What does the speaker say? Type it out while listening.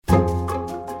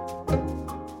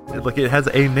Like, it has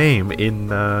a name in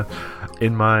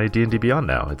my D&D Beyond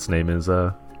now. Its name is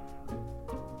I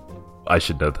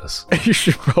should know this. You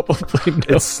should probably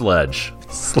know. It's Sledge.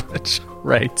 Sledge,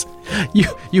 right.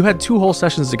 You had 2 whole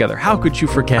sessions together. How could you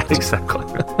forget? Exactly.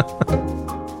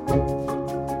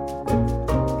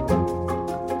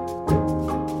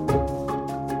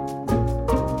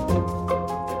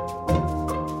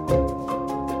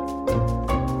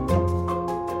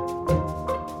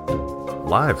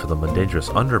 Live from the Mundangerous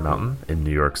Undermountain in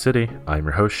New York City, I'm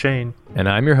your host Shane. And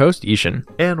I'm your host Ishan.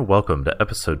 And welcome to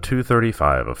episode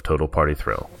 235 of Total Party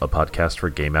Thrill, a podcast for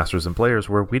game masters and players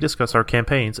where we discuss our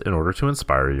campaigns in order to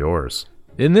inspire yours.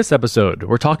 In this episode,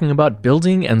 we're talking about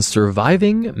building and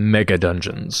surviving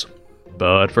Megadungeons.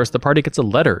 But first, the party gets a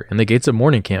letter in the Gates of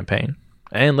Morning campaign.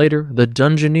 And later, the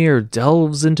Dungeoneer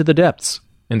delves into the depths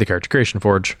in the Character Creation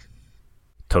Forge.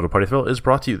 Total Party Thrill is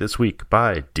brought to you this week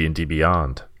by D&D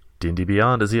Beyond. D&D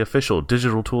Beyond is the official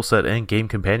digital toolset and game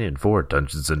companion for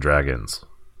Dungeons & Dragons.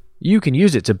 You can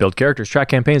use it to build characters, track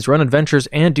campaigns, run adventures,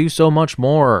 and do so much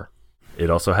more.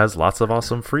 It also has lots of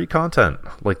awesome free content,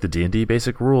 like the D&D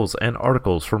basic rules and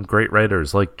articles from great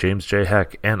writers like James J.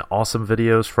 Heck, and awesome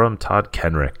videos from Todd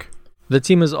Kenrick. The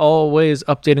team is always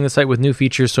updating the site with new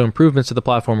features, so improvements to the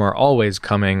platform are always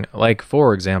coming, like,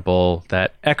 for example,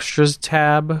 that Extras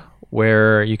tab,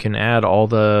 where you can add all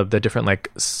the different, like,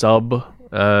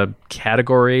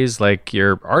 categories, like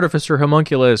your Artificer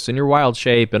Homunculus and your Wild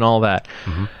Shape and all that.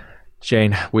 Mm-hmm.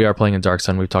 Shane, we are playing in Dark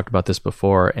Sun. We've talked about this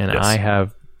before, and yes. I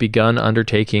have begun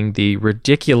undertaking the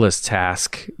ridiculous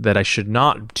task that I should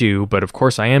not do, but of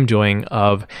course I am doing,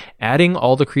 of adding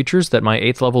all the creatures that my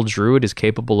 8th level druid is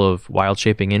capable of wild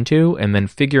shaping into, and then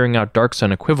figuring out Dark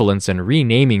Sun equivalents and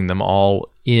renaming them all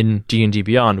in D&D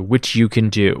Beyond, which you can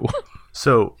do.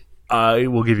 So I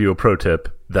will give you a pro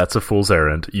tip. That's a fool's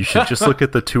errand. You should just look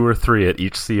at the 2 or 3 at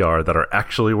each CR that are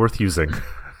actually worth using.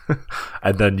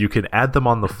 And then you can add them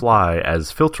on the fly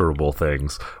as filterable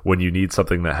things when you need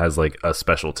something that has like a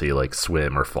specialty, like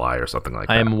swim or fly or something like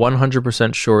that. I am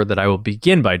 100% sure that I will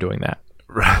begin by doing that.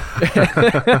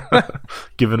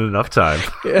 Given enough time,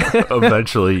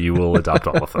 eventually you will adopt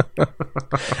all of them.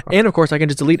 And of course I can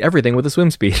just delete everything with a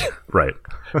swim speed. Right.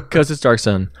 Because it's Dark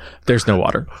Sun. There's no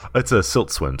water. It's a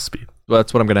silt swim speed. Well,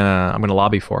 that's what I'm gonna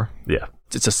lobby for. Yeah.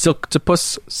 It's a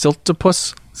silktopus.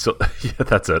 So yeah,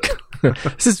 that's it.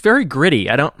 This is very gritty.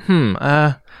 I don't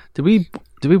did we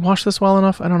wash this well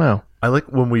enough? I don't know. I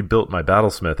like when we built my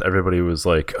battlesmith, everybody was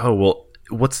like, "Oh, well,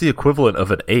 what's the equivalent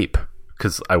of an ape?"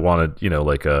 Because I wanted,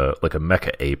 like a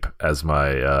mecha ape as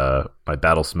my my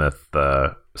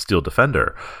battlesmith steel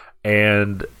defender,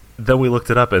 and then we looked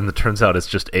it up, and it turns out it's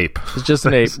just ape. It's just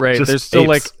an ape, right? There's still apes.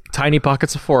 Like tiny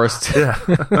pockets of forest. Yeah,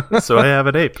 so I have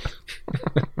an ape,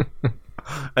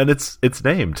 and it's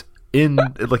named in,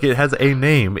 like, it has a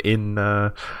name in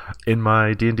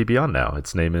my D&D Beyond now.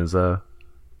 Its name is I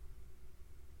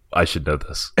should know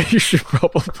this. You should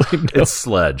probably know. It's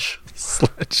Sledge.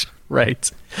 Sledge. Right.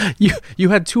 You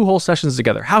had 2 whole sessions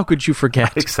together. How could you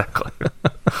forget? Exactly.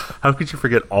 How could you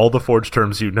forget all the Forge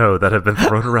terms you know that have been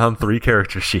thrown around 3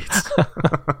 character sheets?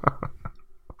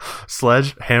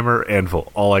 Sledge, hammer,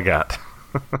 anvil. All I got.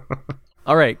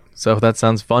 All right. So if that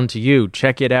sounds fun to you,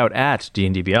 check it out at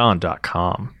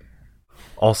dndbeyond.com.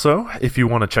 Also, if you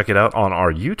want to check it out on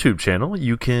our YouTube channel,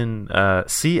 you can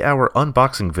see our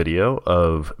unboxing video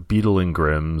of Beetle and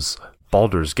Grimm's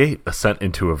Baldur's Gate Ascent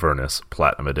into Avernus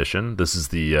Platinum Edition. This is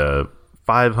the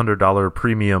 $500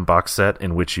 premium box set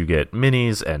in which you get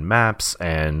minis and maps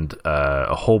and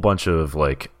a whole bunch of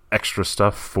like extra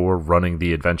stuff for running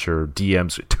the adventure, 2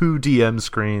 DM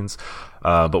screens.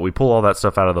 But we pull all that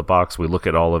stuff out of the box. We look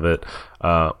at all of it.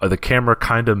 The camera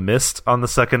kind of missed on the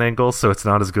second angle, so it's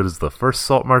not as good as the first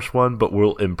Saltmarsh one, but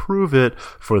we'll improve it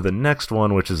for the next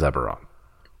one, which is Eberron.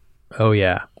 Oh,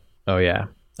 yeah.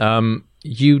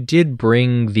 You did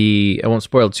bring I won't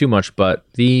spoil too much, but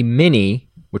the mini,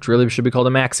 which really should be called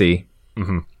a maxi,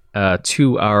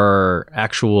 to our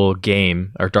actual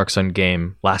game, our Dark Sun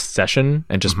game, last session,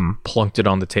 and just plunked it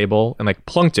on the table, and like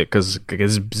plunked it because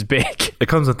it's big. It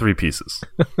comes in 3 pieces.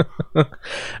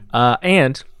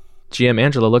 And GM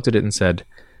Angela looked at it and said,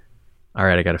 all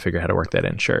right, I got to figure out how to work that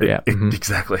in. Sure, yeah.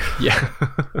 Exactly. Yeah.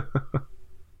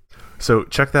 So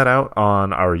check that out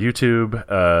on our YouTube.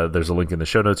 There's a link in the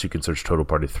show notes. You can search Total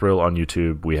Party Thrill on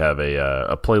YouTube. We have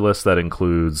a playlist that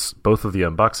includes both of the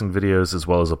unboxing videos as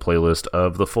well as a playlist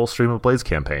of the full Stream of Blades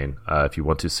campaign if you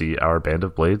want to see our Band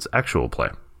of Blades actual play.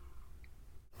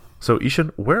 So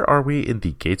Ishan, where are we in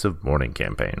the Gates of Morning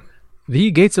campaign? The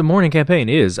Gates of Morning campaign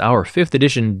is our 5th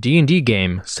edition D&D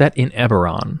game set in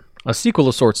Eberron, a sequel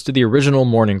of sorts to the original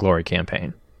Morning Glory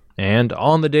campaign. And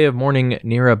on the day of mourning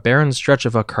near a barren stretch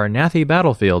of a Karnathi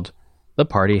battlefield, the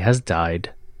party has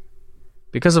died.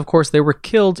 Because, of course, they were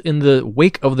killed in the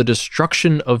wake of the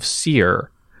destruction of Seir.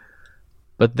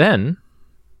 But then,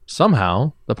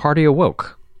 somehow, the party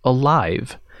awoke,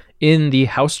 alive, in the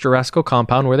House Jurasco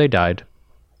compound where they died,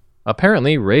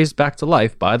 apparently raised back to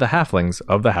life by the halflings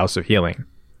of the House of Healing.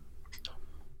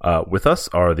 With us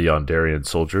are the Ondarian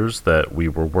soldiers that we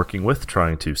were working with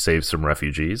trying to save some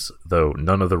refugees, though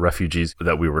none of the refugees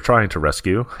that we were trying to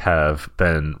rescue have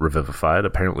been revivified.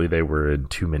 Apparently they were in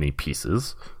too many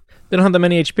pieces. They don't have that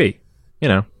many HP. You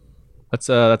know, that's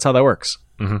how that works.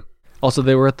 Mm-hmm. Also,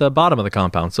 they were at the bottom of the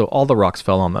compound, so all the rocks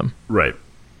fell on them. Right.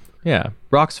 Yeah,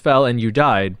 rocks fell and you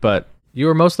died, but you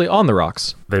were mostly on the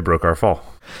rocks. They broke our fall.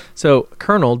 So,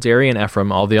 Colonel Darian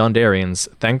Ephraim, all the Ondarians,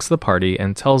 thanks the party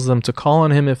and tells them to call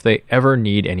on him if they ever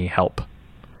need any help.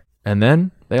 And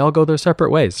then, they all go their separate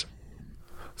ways.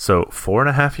 So,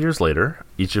 4.5 years later,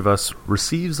 each of us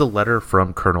receives a letter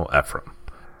from Colonel Ephraim.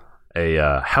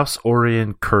 A House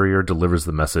Orion courier delivers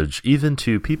the message even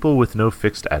to people with no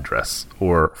fixed address,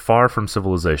 or far from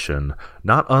civilization,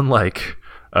 not unlike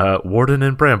Warden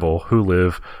and Bramble, who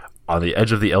live on the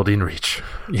edge of the Eldine Reach.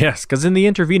 Yes, because in the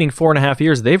intervening 4.5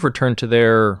 years, they've returned to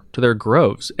their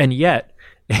groves, and yet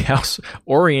a House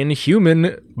Orion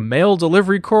human mail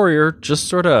delivery courier just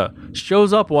sort of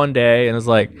shows up one day and is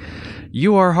like,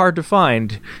 "You are hard to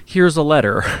find. Here's a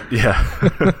letter." Yeah.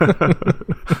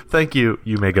 Thank you.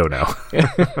 You may go now.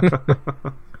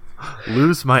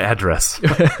 Lose my address.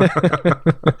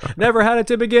 Never had it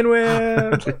to begin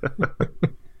with.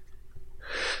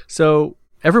 So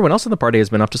everyone else in the party has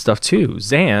been up to stuff too.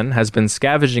 Zan has been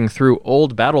scavenging through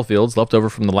old battlefields left over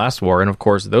from the last war, and of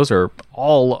course those are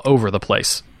all over the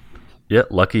place. Yeah,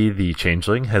 Lucky the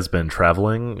Changeling has been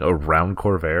traveling around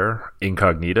Corvair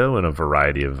incognito in a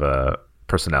variety of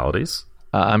personalities.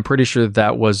 I'm pretty sure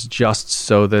that was just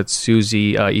so that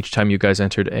Susie, each time you guys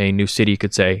entered a new city,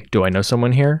 could say, "Do I know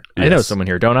someone here? Yes. I know someone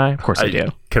here, don't I? Of course I do."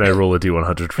 Can I roll a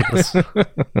D100 for this?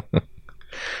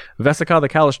 Vesika the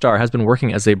Kalishtar has been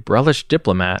working as a Brelish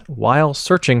diplomat while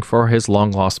searching for his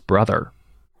long-lost brother.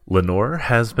 Lenore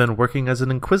has been working as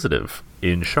an inquisitive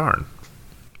in Sharn.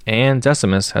 And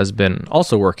Decimus has been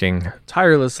also working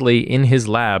tirelessly in his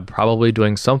lab, probably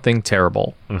doing something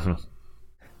terrible. Mm-hmm.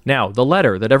 Now, the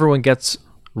letter that everyone gets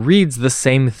reads the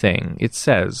same thing. It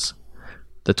says,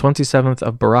 the 27th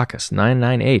of Baracus,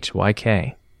 998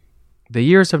 YK. The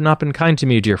years have not been kind to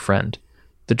me, dear friend.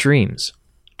 The dreams.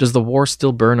 Does the war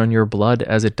still burn on your blood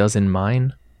as it does in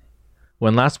mine?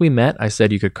 When last we met, I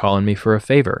said you could call on me for a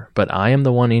favor, but I am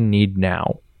the one in need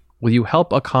now. Will you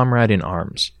help a comrade in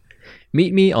arms?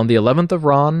 Meet me on the 11th of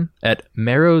Ron at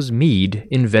Marrow's Mead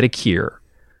in Vedekir.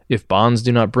 If bonds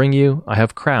do not bring you, I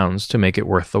have crowns to make it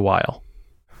worth the while.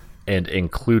 And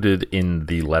included in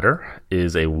the letter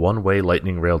is a one-way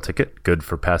lightning rail ticket, good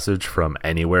for passage from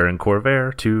anywhere in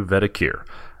Corvair to Vedekir,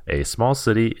 a small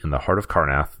city in the heart of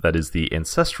Karnath that is the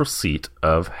ancestral seat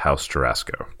of House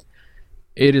Jurasco.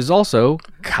 It is also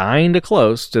kind of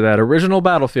close to that original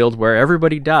battlefield where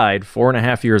everybody died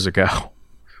 4.5 years ago.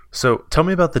 So tell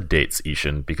me about the dates,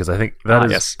 Ishan, because I think that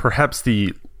is perhaps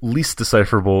the least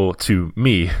decipherable to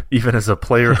me, even as a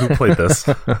player who played this.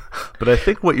 But I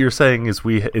think what you're saying is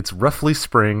it's roughly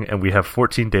spring and we have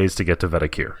 14 days to get to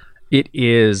Vedekir. It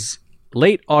is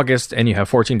late August and you have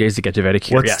 14 days to get to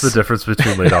Vedekir. What's the difference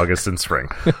between late August and spring?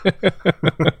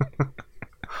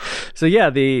 So yeah,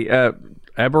 the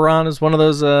Eberron is one of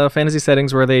those fantasy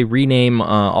settings where they rename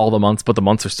all the months, but the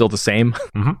months are still the same.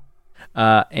 Mm-hmm.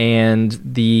 And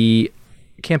the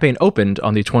campaign opened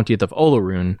on the 20th of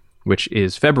Olorun, which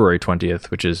is February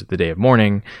 20th, which is the day of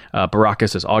mourning.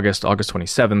 Baracus is August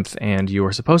 27th, and you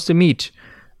are supposed to meet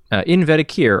in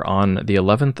Vedekir on the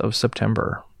 11th of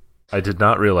September. I did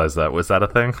not realize that. Was that a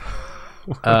thing?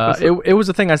 It was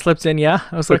a thing I slipped in, yeah.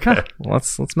 I was like, okay.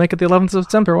 Let's make it the 11th of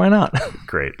September. Why not?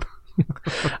 Great.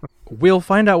 We'll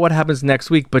find out what happens next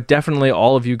week, but definitely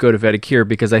all of you go to Vedekir,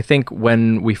 because I think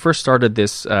when we first started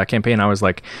this campaign, I was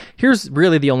like, here's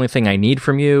really the only thing I need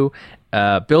from you.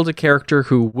 Build a character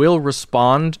who will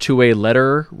respond to a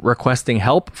letter requesting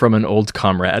help from an old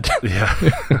comrade. Yeah.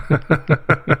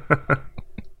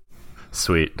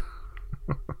 Sweet.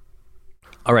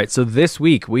 All right, so this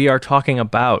week we are talking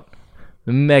about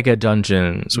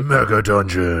Megadungeons.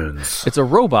 Megadungeons. It's a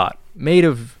robot made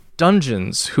of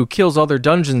dungeons who kills other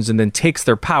dungeons and then takes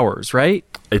their powers, right?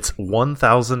 It's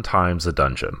 1,000 times a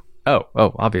dungeon. Oh,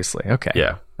 obviously. Okay.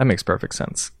 Yeah. That makes perfect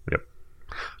sense. Yep.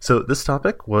 So this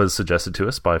topic was suggested to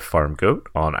us by FarmGoat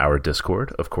on our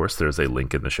Discord. Of course, there's a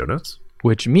link in the show notes.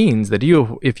 Which means that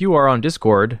if you are on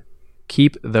Discord,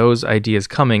 keep those ideas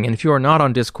coming. And if you are not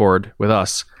on Discord with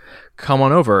us, come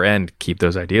on over and keep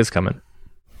those ideas coming.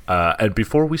 And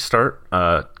before we start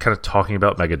kind of talking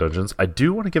about Mega Dungeons, I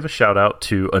do want to give a shout out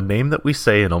to a name that we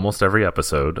say in almost every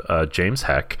episode, James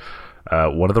Heck,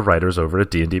 one of the writers over at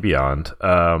D&D Beyond.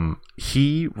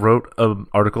 He wrote an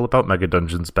article about Mega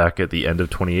Dungeons back at the end of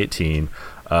 2018.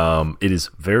 It is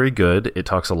very good. It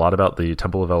talks a lot about the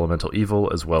Temple of Elemental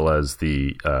Evil as well as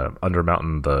the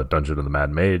Undermountain, the Dungeon of the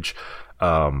Mad Mage.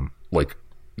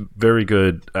 Very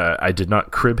good. I did not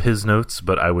crib his notes,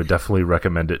 but I would definitely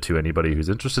recommend it to anybody who's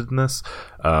interested in this.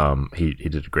 He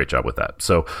did a great job with that.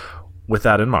 So with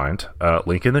that in mind,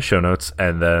 link in the show notes,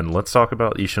 and then let's talk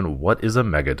about, Ishan, what is a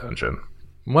Mega Dungeon?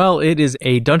 Well, it is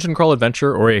a dungeon crawl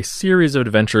adventure or a series of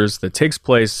adventures that takes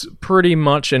place pretty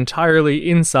much entirely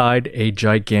inside a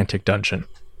gigantic dungeon.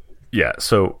 Yeah,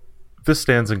 so this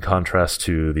stands in contrast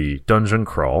to the dungeon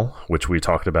crawl, which we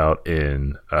talked about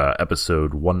in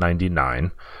episode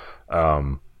 199,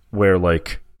 where,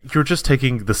 like, you're just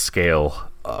taking the scale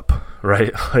up,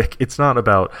 right? Like, it's not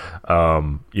about,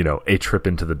 a trip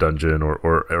into the dungeon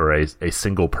or a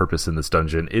single purpose in this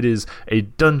dungeon. It is a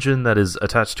dungeon that is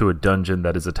attached to a dungeon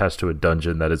that is attached to a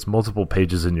dungeon that is multiple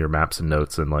pages in your maps and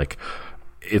notes, and, like,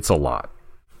 it's a lot.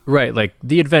 Right, like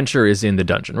the adventure is in the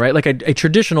dungeon, right? Like a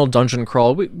traditional dungeon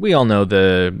crawl, we all know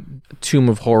the Tomb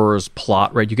of Horrors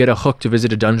plot, right? You get a hook to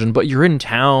visit a dungeon, but you're in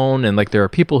town, and like there are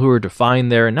people who are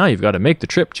defined there, and now you've got to make the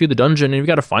trip to the dungeon, and you've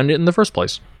got to find it in the first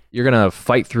place. You're going to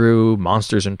fight through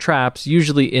monsters and traps,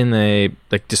 usually in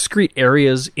discrete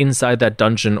areas inside that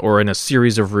dungeon or in a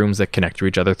series of rooms that connect to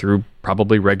each other through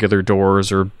probably regular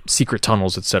doors or secret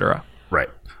tunnels, etc. Right.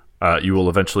 You will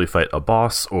eventually fight a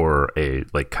boss or a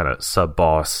kind of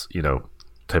sub-boss,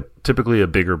 typically a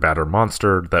bigger, badder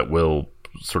monster that will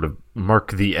sort of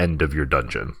mark the end of your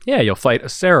dungeon. Yeah, you'll fight a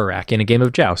Sararak in a game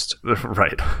of Joust.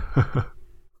 Right.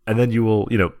 And then you will,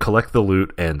 collect the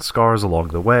loot and scars along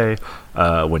the way.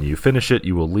 When you finish it,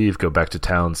 you will leave, go back to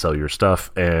town, sell your stuff,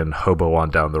 and hobo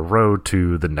on down the road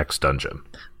to the next dungeon.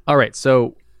 All right,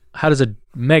 so how does a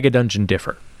mega dungeon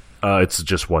differ? It's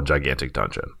just one gigantic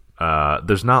dungeon.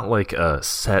 There's not like a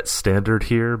set standard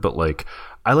here, but like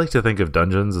I like to think of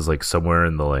dungeons as like somewhere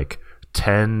in the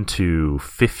 10 to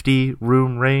 50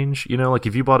 room range. Like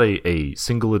if you bought a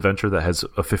single adventure that has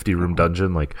a 50 room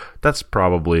dungeon, like that's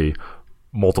probably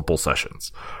multiple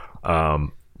sessions.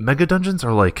 Mega dungeons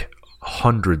are like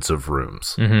hundreds of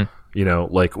rooms.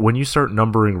 Mm-hmm. Like when you start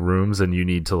numbering rooms and you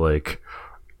need to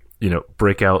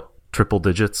break out triple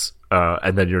digits,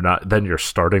 and then you're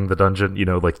starting the dungeon,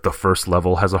 like the first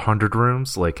level has 100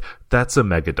 rooms, like that's a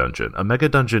mega dungeon. A mega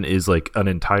dungeon is like an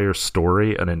entire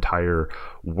story, an entire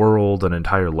world, an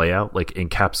entire layout, like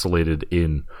encapsulated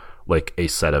in like a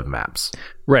set of maps.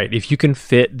 Right. If you can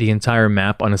fit the entire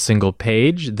map on a single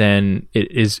page, then it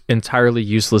is entirely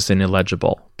useless and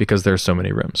illegible because there's so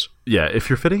many rooms. Yeah, if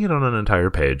you're fitting it on an entire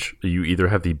page, you either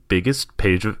have the biggest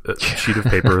sheet of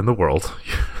paper in the world,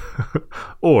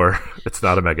 or it's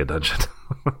not a mega dungeon.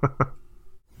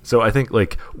 So I think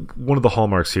like one of the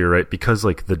hallmarks here, right, because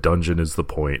like the dungeon is the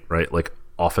point, right, like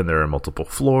often there are multiple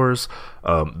floors,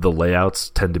 the layouts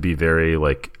tend to be very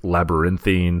like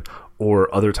labyrinthine,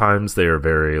 or other times they are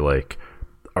very like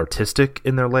artistic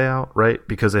in their layout, right?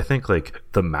 Because I think like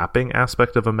the mapping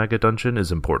aspect of a mega dungeon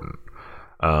is important,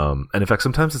 and in fact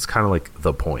sometimes it's kind of like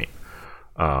the point,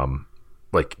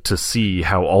 like to see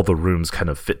how all the rooms kind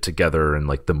of fit together and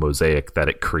like the mosaic that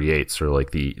it creates, or like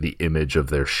the image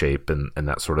of their shape and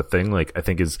that sort of thing, like I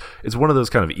think is one of those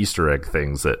kind of Easter egg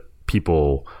things that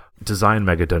people design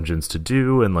mega dungeons to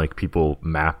do, and like people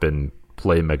map and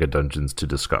play mega dungeons to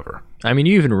discover. I mean,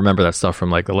 you even remember that stuff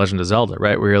from like The Legend of Zelda,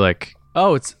 right? Where you're like,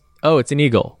 oh, it's an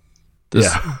eagle.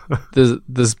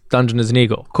 This dungeon is an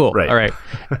eagle. Cool. Right. All right.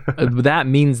 That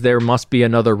means there must be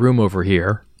another room over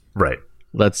here. Right.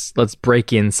 Let's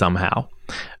break in somehow.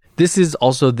 This is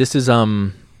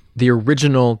the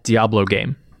original Diablo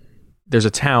game. There's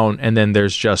a town, and then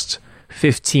there's just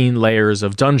 15 layers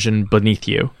of dungeon beneath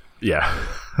you. Yeah.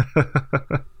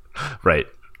 Right.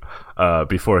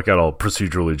 Before it got all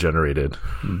procedurally generated.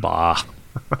 Bah.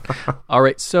 All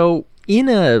right, so in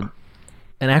an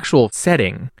actual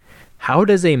setting, how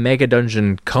does a mega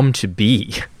dungeon come to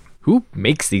be? Who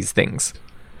makes these things?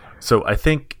 So I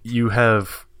think you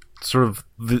have sort of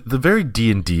the very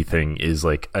D&D thing is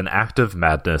like an act of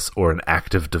madness or an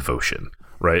act of devotion,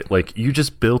 right? Like you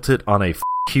just built it on a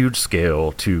huge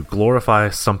scale to glorify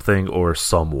something or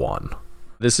someone.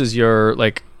 This is your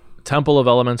like Temple of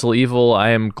Elemental Evil. I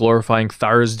am glorifying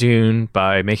Tharizdun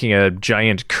by making a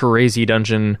giant crazy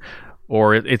dungeon.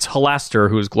 Or it's Halaster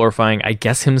who is glorifying, I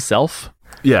guess, himself.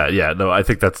 Yeah. No, I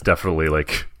think that's definitely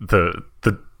like the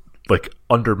like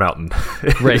Undermountain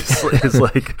is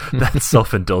like that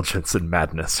self-indulgence and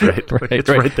madness, right? Like it's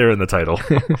right there in the title.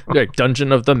 Like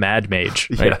Dungeon of the Mad Mage,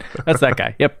 right? Yeah. That's that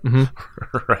guy. Yep.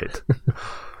 Mm-hmm. Right.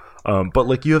 But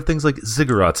like you have things like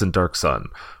ziggurats in Dark Sun,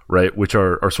 right? Which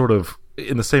are sort of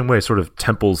in the same way, sort of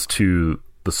temples to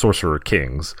the Sorcerer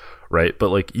Kings, right? But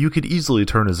like you could easily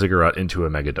turn a ziggurat into a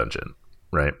mega dungeon,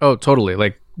 right? Oh, totally.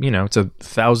 Like, it's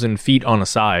 1,000 feet on a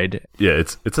side. Yeah,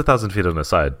 it's 1,000 feet on a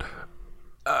side.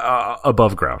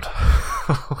 Above ground.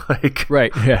 Like,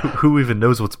 right, yeah. Who even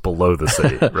knows what's below the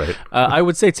city, right? I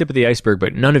would say tip of the iceberg,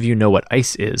 but none of you know what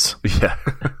ice is. Yeah.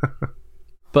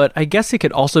 But I guess it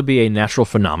could also be a natural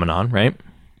phenomenon, right?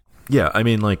 Yeah, I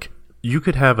mean, like, you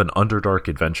could have an Underdark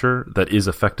adventure that is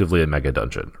effectively a mega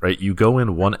dungeon, right? You go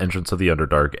in one entrance of the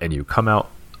Underdark and you come out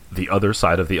the other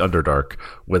side of the Underdark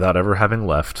without ever having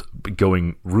left,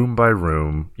 going room by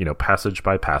room, passage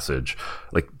by passage.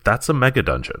 Like, that's a mega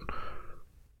dungeon.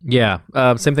 Yeah,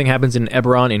 same thing happens in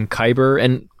Eberron, in Khyber,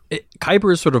 and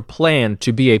Khyber is sort of planned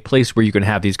to be a place where you can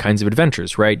have these kinds of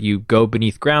adventures, right? You go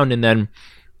beneath ground, and then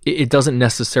it doesn't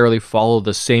necessarily follow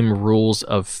the same rules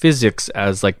of physics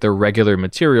as like the regular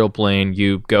material plane.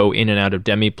 You go in and out of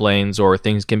demi-planes, or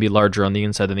things can be larger on the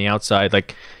inside than the outside.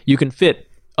 Like, you can fit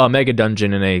a mega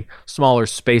dungeon in a smaller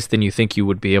space than you think you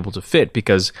would be able to fit,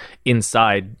 because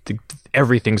inside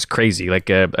everything's crazy.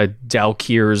 Like a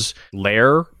Dalkir's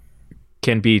lair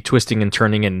can be twisting and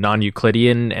turning in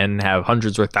non-Euclidean and have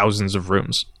hundreds or thousands of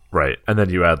rooms. Right. And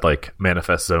then you add like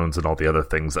manifest zones and all the other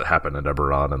things that happen in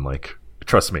Eberron, and like,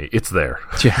 trust me, it's there.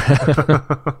 Yeah.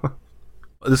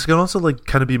 This can also like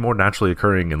kind of be more naturally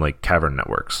occurring in like cavern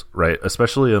networks, right?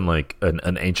 Especially in like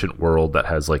an ancient world that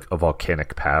has like a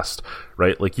volcanic past,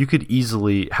 right? Like you could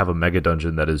easily have a mega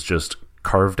dungeon that is just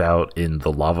carved out in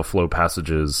the lava flow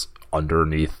passages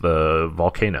underneath the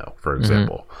volcano, for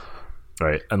example. Mm-hmm.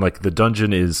 Right. And like the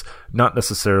dungeon is not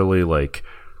necessarily like,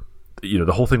 the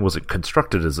whole thing wasn't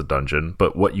constructed as a dungeon,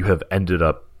 but what you have ended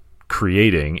up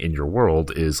creating in your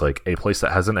world is like a place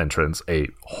that has an entrance, a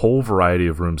whole variety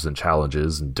of rooms and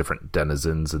challenges and different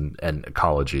denizens and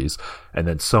ecologies. And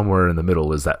then somewhere in the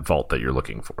middle is that vault that you're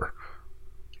looking for.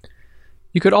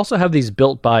 You could also have these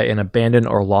built by an abandoned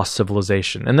or lost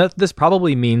civilization. And this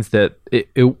probably means that it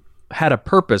had a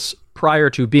purpose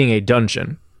prior to being a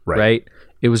dungeon, right?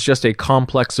 It was just a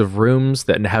complex of rooms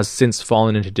that has since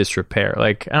fallen into disrepair.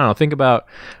 Like, I don't know, think about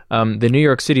the New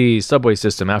York City subway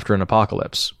system after an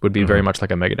apocalypse would be very much like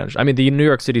a mega dungeon. I mean, the New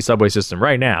York City subway system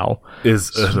right now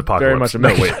is an apocalypse. Very much a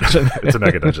mega dungeon. It's a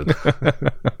mega dungeon.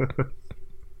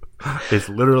 It's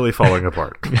literally falling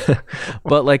apart.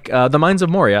 But like the Mines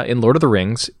of Moria in Lord of the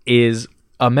Rings is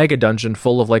a mega dungeon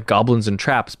full of like goblins and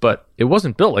traps, but it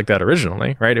wasn't built like that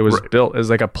originally, right? It was built as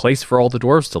like a place for all the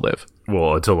dwarves to live.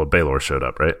 Well, until a Baelor showed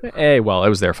up, right? Well, it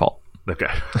was their fault. Okay.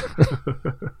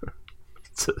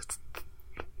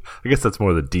 I guess that's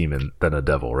more the demon than a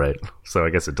devil, right? So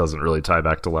I guess it doesn't really tie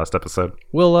back to last episode.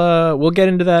 We'll get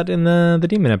into that in the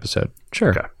demon episode.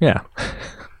 Sure. Okay. Yeah.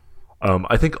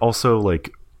 I think also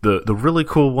like the really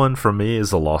cool one for me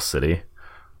is the Lost City.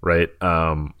 Right?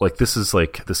 Like this is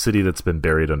like the city that's been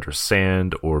buried under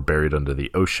sand or buried under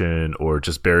the ocean or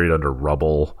just buried under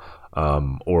rubble,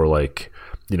 or like,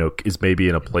 is maybe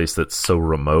in a place that's so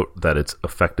remote that it's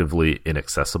effectively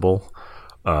inaccessible.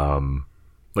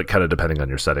 Like kind of depending on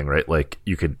your setting, right? Like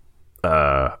you could,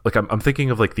 like I'm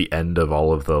thinking of like the end of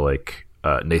all of the like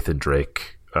Nathan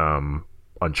Drake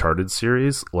Uncharted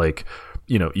series, like,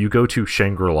 you go to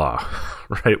Shangri-La,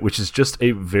 right, which is just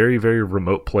a very, very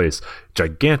remote place,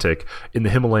 gigantic in the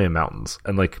Himalayan mountains.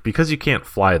 And like, because you can't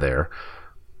fly there,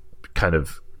 kind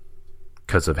of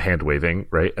because of hand waving,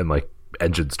 right, and like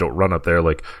engines don't run up there,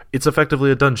 like it's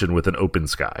effectively a dungeon with an open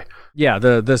sky. Yeah,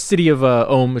 the city of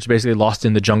Ohm, which basically lost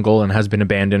in the jungle and has been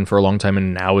abandoned for a long time,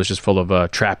 and now is just full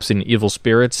of traps and evil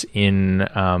spirits in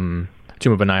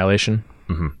Tomb of Annihilation.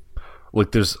 Mm-hmm.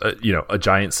 Like there's a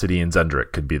giant city in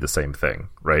Zendrik could be the same thing,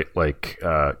 right? Like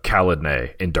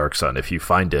Caladne in Dark Sun, if you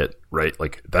find it, right,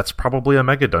 like that's probably a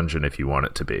mega dungeon if you want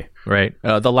it to be, right?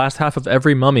 The last half of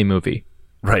every Mummy movie,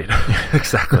 right?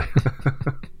 Exactly.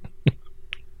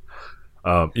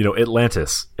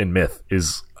 Atlantis in myth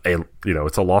is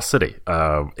it's a lost city.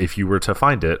 If you were to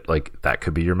find it, like that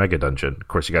could be your mega dungeon. Of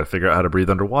course, you got to figure out how to breathe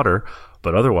underwater,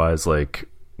 but otherwise, like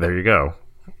there you go.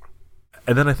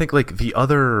 And then I think like the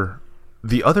other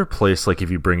place, like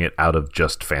if you bring it out of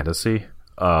just fantasy,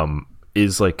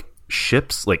 is like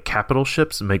ships, like capital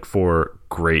ships make for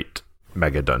great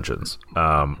mega dungeons,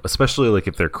 especially like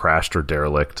if they're crashed or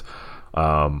derelict.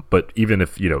 But even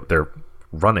if they're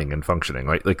running and functioning,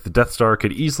 right? Like the Death Star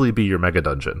could easily be your mega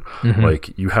dungeon.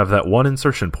 Like you have that one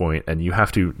insertion point and you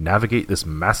have to navigate this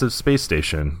massive space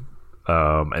station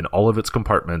and all of its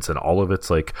compartments and all of its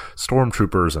like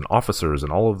stormtroopers and officers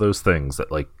and all of those things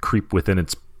that like creep within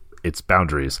its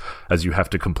boundaries as you have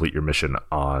to complete your mission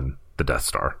on the Death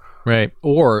Star. Right.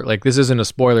 Or like, this isn't a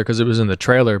spoiler because it was in the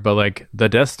trailer, but like the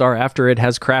Death Star, after it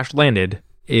has crash landed,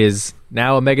 is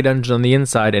now a mega dungeon on the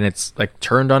inside, and it's like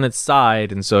turned on its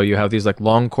side, and so you have these like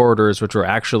long corridors which are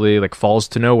actually like falls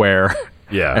to nowhere.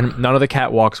 Yeah. And none of the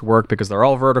catwalks work because they're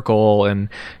all vertical, and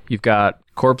you've got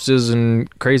corpses and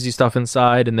crazy stuff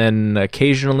inside, and then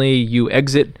occasionally you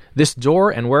exit this door,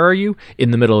 and where are you?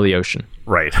 In the middle of the ocean.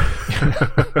 Right.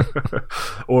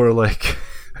 Or like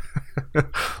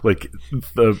like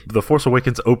the Force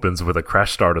Awakens opens with a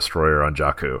crash Star Destroyer on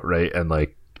Jakku, right? And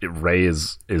like Rey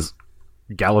is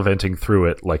gallivanting through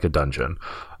it like a dungeon.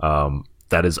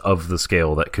 That is of the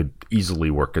scale that could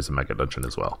easily work as a mega dungeon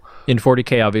as well. In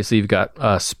 40K, obviously, you've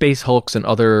got Space Hulks and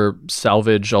other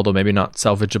salvage, although maybe not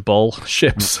salvageable,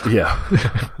 ships. Yeah.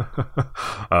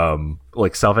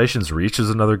 Like Salvation's Reach is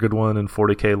another good one in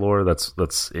 40K lore.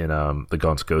 That's in the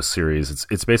Gaunt's Ghost series.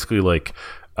 It's basically like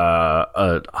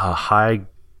a high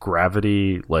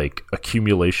gravity like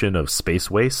accumulation of space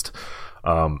waste.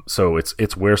 So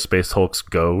it's where Space Hulks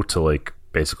go to like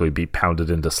basically be pounded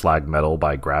into slag metal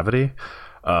by gravity.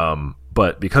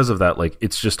 But because of that, like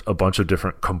it's just a bunch of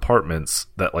different compartments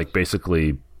that like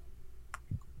basically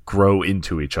grow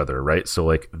into each other, right? So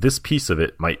like this piece of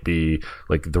it might be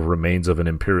like the remains of an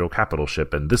Imperial capital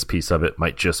ship, and this piece of it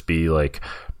might just be like,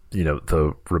 you know,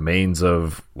 the remains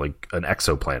of like an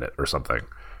exoplanet or something.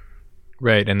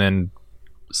 Right, and then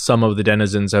some of the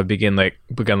denizens have begun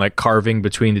carving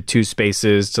between the two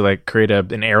spaces to like create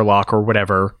an airlock or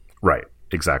whatever. Right,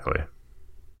 exactly.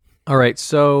 All right,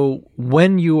 so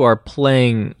when you are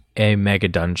playing a mega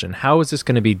dungeon, how is this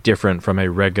going to be different from a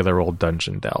regular old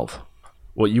dungeon delve?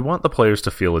 Well, you want the players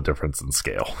to feel a difference in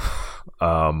scale.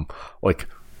 Like,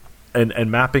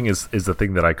 and mapping is the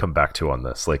thing that I come back to on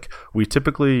this. Like, we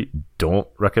typically don't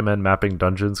recommend mapping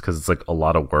dungeons because it's like a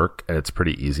lot of work and it's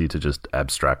pretty easy to just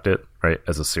abstract it, right,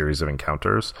 as a series of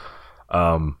encounters.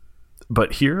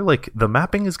 But here, like, the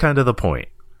mapping is kind of the point.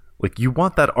 Like, you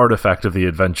want that artifact of the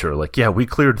adventure. Like, yeah, we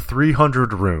cleared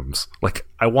 300 rooms. Like,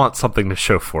 I want something to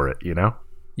show for it, you know?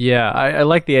 Yeah, I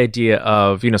like the idea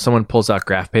of, you know, someone pulls out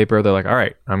graph paper. They're like, all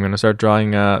right, I'm going to start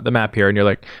drawing the map here. And you're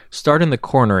like, start in the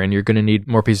corner and you're going to need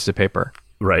more pieces of paper.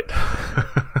 Right.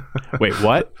 Wait,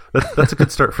 what? That's a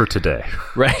good start for today.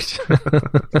 Right.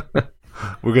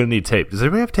 We're going to need tape. Does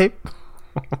anybody have tape?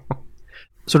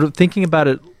 Sort of thinking about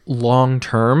it long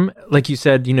term, like you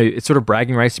said, you know, it's sort of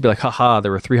bragging rights to be like, haha,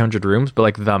 there were 300 rooms, but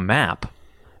like the map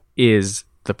is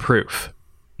the proof.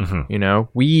 Mm-hmm. You know,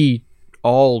 we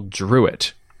all drew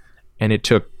it and it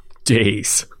took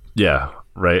days. Yeah,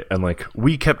 right. And like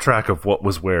we kept track of what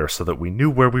was where so that we knew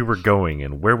where we were going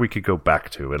and where we could go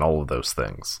back to and all of those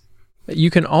things.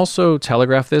 You can also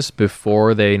telegraph this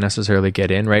before they necessarily get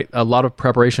in, right? A lot of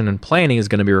preparation and planning is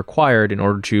going to be required in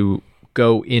order to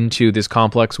go into this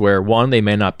complex where, one, they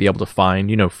may not be able to find,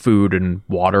 you know, food and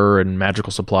water and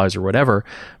magical supplies or whatever,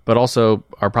 but also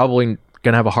are probably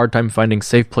going to have a hard time finding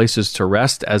safe places to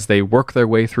rest as they work their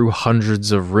way through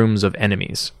hundreds of rooms of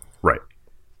enemies. Right.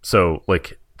 So,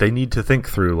 like, they need to think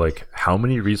through, like, how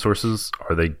many resources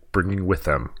are they bringing with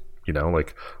them? You know,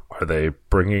 like, are they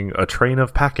bringing a train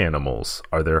of pack animals?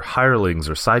 Are there hirelings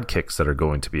or sidekicks that are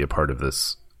going to be a part of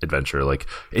this adventure? Like,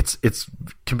 it's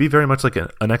can be very much like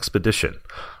an expedition,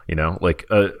 you know? Like,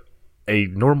 a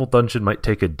normal dungeon might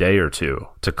take a day or two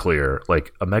to clear.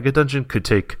 Like, a mega dungeon could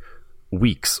take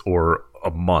weeks or a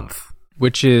month.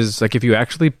 Which is, like, if you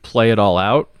actually play it all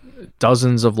out,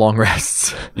 dozens of long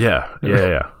rests. Yeah.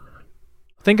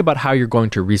 Think about how you're going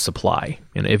to resupply.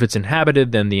 And if it's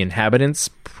inhabited, then the inhabitants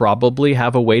probably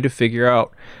have a way to figure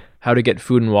out how to get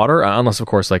food and water, unless, of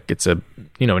course, like, it's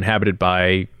inhabited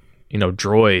by, you know,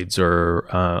 droids or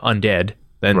undead.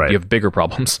 Then right. You have bigger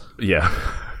problems. Yeah.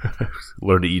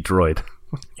 Learn to eat droid.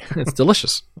 It's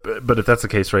delicious. But if that's the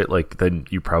case, right, like, then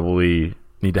you probably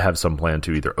need to have some plan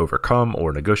to either overcome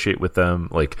or negotiate with them.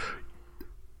 Like,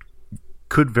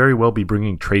 could very well be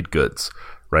bringing trade goods,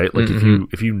 right? Like,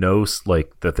 if you know,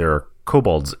 like, that there are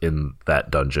kobolds in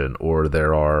that dungeon, or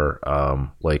there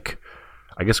are like,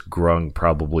 I guess Grung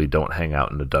probably don't hang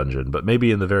out in a dungeon, but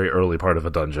maybe in the very early part of a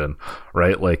dungeon,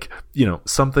 right? Like, you know,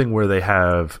 something where they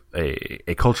have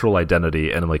a cultural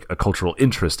identity and like a cultural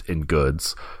interest in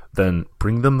goods, then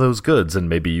bring them those goods and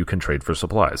maybe you can trade for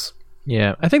supplies.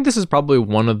 Yeah, I think this is probably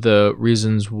one of the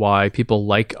reasons why people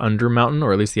like Undermountain,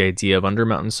 or at least the idea of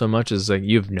Undermountain so much, is like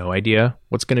you have no idea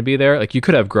what's going to be there. Like you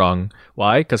could have grung.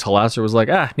 Why? Because Halasser was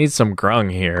like, need some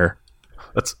grung here.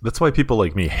 That's why people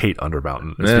like me hate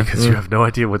Undermountain. It's because you have no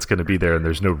idea what's going to be there and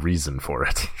there's no reason for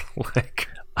it.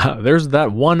 There's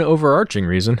that one overarching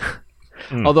reason.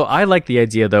 Although I like the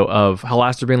idea, though, of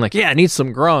Halasser being like, I need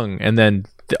some grung. And then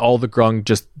all the grung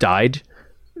just died.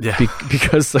 Yeah.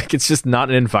 Because like it's just not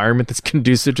an environment that's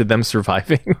conducive to them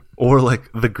surviving. Or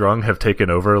like the grung have taken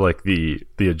over like the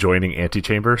adjoining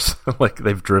antechambers. Like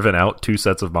they've driven out 2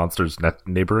 sets of monsters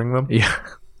neighboring them. Yeah.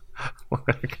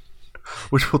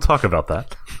 Which we'll talk about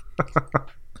that.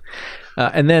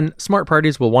 And then smart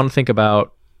parties will want to think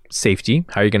about safety.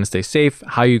 How are you going to stay safe?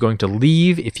 How are you going to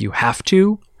leave if you have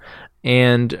to?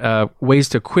 And ways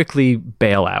to quickly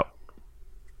bail out.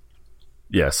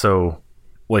 Yeah, so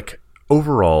like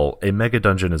overall, a mega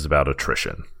dungeon is about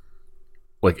attrition.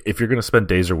 Like if you're going to spend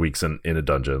days or weeks in a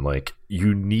dungeon, like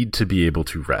you need to be able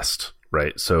to rest,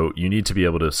 right? So you need to be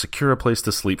able to secure a place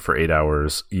to sleep for 8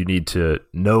 hours. You need to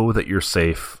know that you're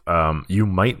safe. You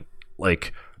might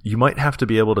have to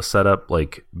be able to set up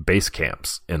like base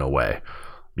camps in a way,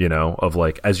 you know, of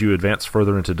like as you advance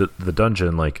further into the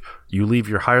dungeon, like you leave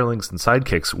your hirelings and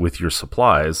sidekicks with your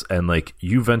supplies and like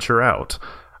you venture out.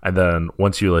 And then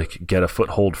once you like get a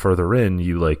foothold further in,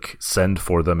 you like send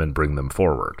for them and bring them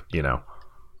forward, you know?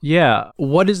 Yeah.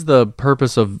 What is the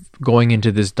purpose of going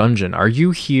into this dungeon? Are you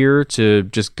here to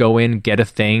just go in, get a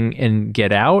thing, and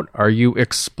get out? Are you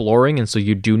exploring, and so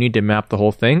you do need to map the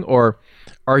whole thing? Or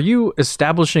are you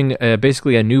establishing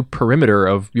basically a new perimeter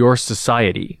of your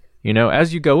society? You know,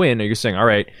 as you go in, you're saying, all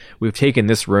right, we've taken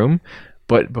this room,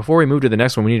 but before we move to the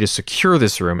next one, we need to secure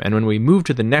this room. And when we move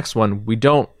to the next one, we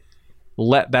don't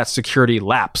let that security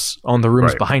lapse on the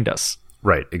rooms behind us.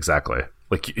 Right, exactly.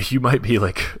 Like you might be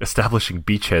like establishing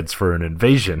beachheads for an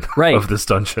invasion of this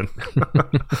dungeon.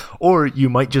 Or you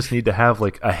might just need to have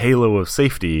like a halo of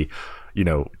safety, you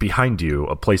know, behind you,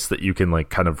 a place that you can like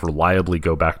kind of reliably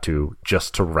go back to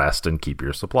just to rest and keep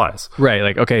your supplies. Right.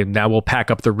 Like, okay, now we'll pack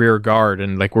up the rear guard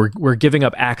and like we're giving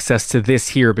up access to this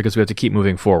here because we have to keep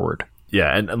moving forward.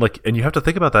 Yeah, and you have to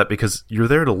think about that because you're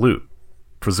there to loot,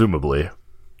 presumably.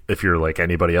 If you're like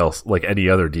anybody else, like any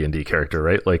other D&D character,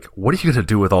 right? Like, what are you going to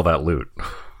do with all that loot?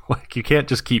 Like, you can't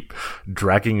just keep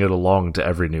dragging it along to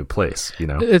every new place, you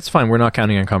know? It's fine. We're not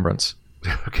counting encumbrance.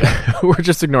 Okay. We're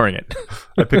just ignoring it.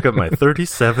 I pick up my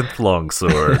 37th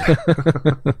longsword.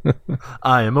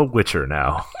 I am a witcher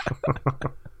now.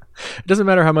 It doesn't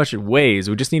matter how much it weighs.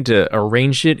 We just need to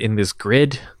arrange it in this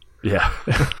grid. Yeah.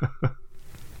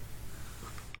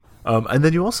 And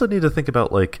then you also need to think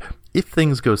about, like, if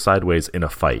things go sideways in a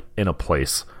fight, in a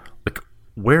place, like,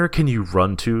 where can you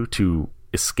run to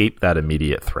escape that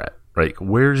immediate threat, right?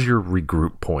 Where's your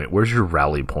regroup point? Where's your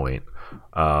rally point?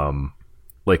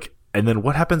 Like, and then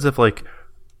what happens if, like,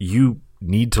 you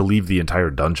need to leave the entire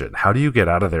dungeon? How do you get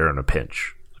out of there in a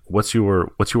pinch? What's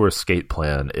your escape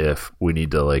plan if we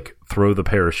need to, like, throw the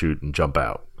parachute and jump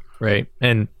out? Right.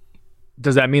 And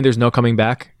does that mean there's no coming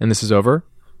back and this is over?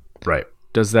 Right.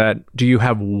 Do you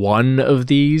have one of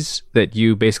these that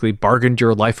you basically bargained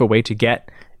your life away to get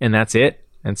and that's it?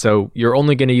 And so you're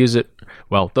only going to use it.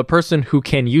 Well, the person who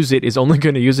can use it is only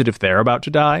going to use it if they're about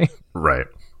to die. Right.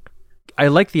 I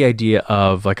like the idea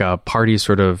of like a party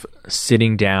sort of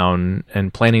sitting down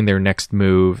and planning their next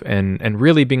move and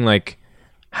really being like,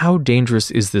 how dangerous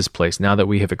is this place now that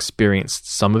we have experienced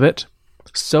some of it?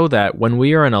 So that when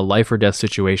we are in a life or death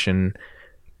situation,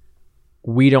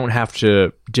 we don't have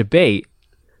to debate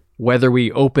whether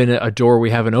we open a door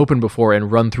we haven't opened before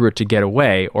and run through it to get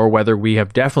away, or whether we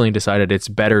have definitely decided it's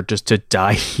better just to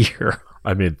die here.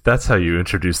 I mean, that's how you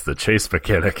introduce the chase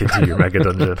mechanic into your mega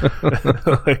dungeon.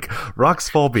 Like, rocks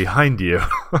fall behind you.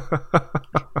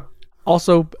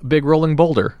 Also, big rolling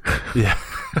boulder. Yeah.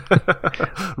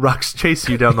 Rocks chase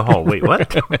you down the hall. Wait,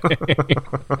 what?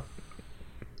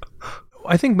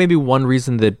 I think maybe one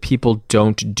reason that people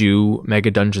don't do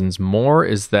mega dungeons more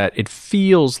is that it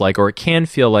feels like, or it can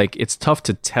feel like, it's tough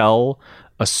to tell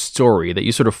a story, that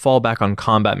you sort of fall back on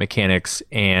combat mechanics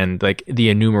and like the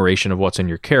enumeration of what's in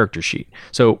your character sheet.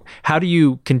 So how do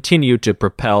you continue to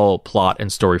propel plot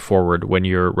and story forward when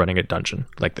you're running a dungeon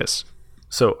like this?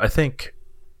 So I think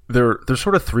there's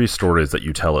sort of 3 stories that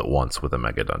you tell at once with a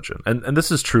mega dungeon. And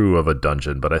this is true of a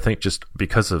dungeon, but I think just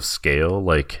because of scale,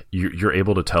 like you're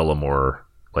able to tell a more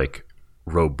like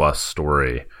robust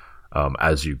story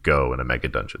as you go in a mega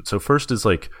dungeon. So first is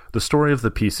like the story of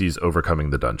the PCs overcoming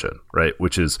the dungeon, right?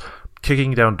 Which is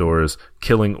kicking down doors,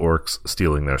 killing orcs,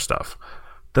 stealing their stuff.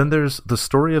 Then there's the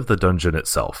story of the dungeon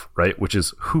itself, right? Which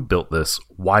is who built this?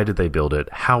 Why did they build it?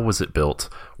 How was it built?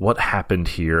 What happened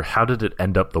here? How did it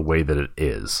end up the way that it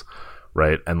is,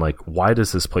 right? And like, why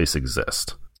does this place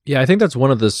exist? Yeah, I think that's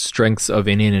one of the strengths of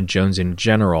Indiana Jones in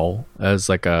general as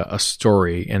like a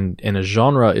story and a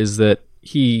genre is that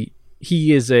he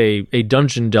is a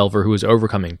dungeon delver who is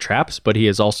overcoming traps, but he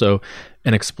is also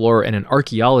an explorer and an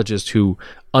archaeologist who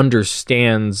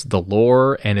understands the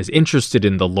lore and is interested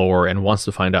in the lore and wants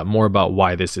to find out more about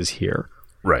why this is here.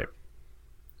 Right.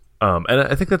 And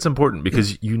I think that's important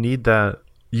because you need that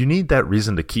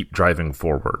reason to keep driving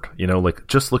forward. You know, like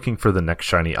just looking for the next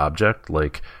shiny object,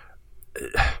 like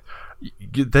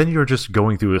then you're just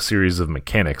going through a series of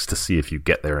mechanics to see if you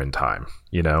get there in time,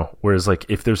 you know? Whereas like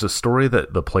if there's a story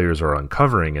that the players are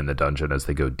uncovering in the dungeon as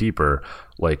they go deeper,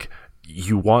 like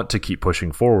you want to keep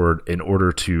pushing forward in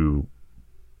order to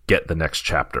get the next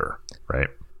chapter, right?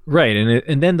 Right.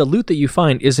 And then the loot that you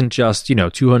find isn't just,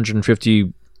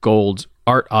 250 gold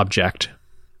art object,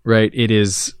 right? It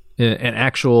is an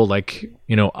actual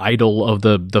idol of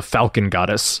the falcon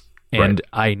goddess. And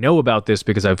right. I know about this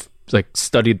because I've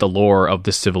studied the lore of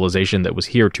this civilization that was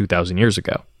here 2,000 years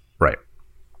ago. Right.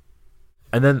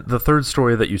 And then the third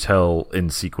story that you tell in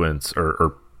sequence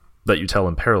or that you tell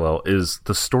in parallel is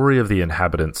the story of the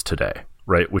inhabitants today,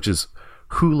 right? Which is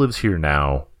who lives here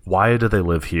now, why do they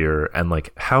live here, and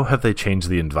like how have they changed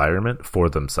the environment for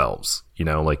themselves? You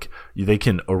know, like they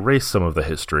can erase some of the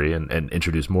history and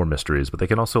introduce more mysteries, but they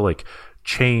can also like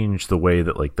change the way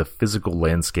that like the physical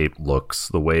landscape looks,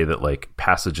 the way that like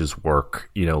passages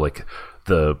work, you know, like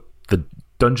the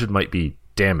dungeon might be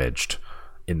damaged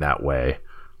in that way,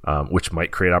 which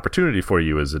might create opportunity for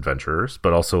you as adventurers,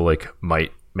 but also like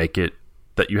might make it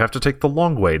that you have to take the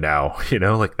long way now, you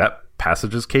know, like that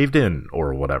passage is caved in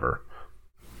or whatever.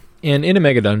 And in a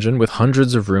mega dungeon with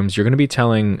hundreds of rooms, you're going to be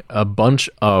telling a bunch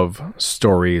of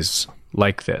stories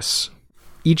like this.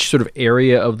 Each sort of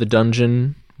area of the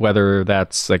dungeon, whether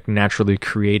that's like naturally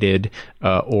created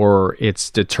or it's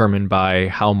determined by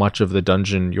how much of the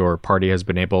dungeon your party has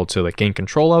been able to like gain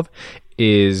control of,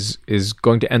 is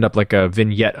going to end up like a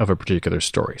vignette of a particular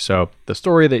story. So the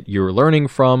story that you're learning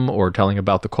from or telling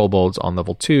about the kobolds on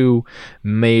level 2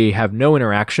 may have no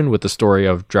interaction with the story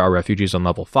of drow refugees on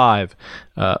level 5,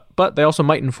 but they also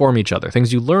might inform each other.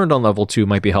 Things you learned on level 2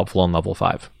 might be helpful on level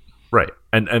 5. Right.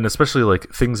 And especially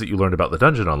like things that you learned about the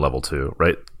dungeon on level 2,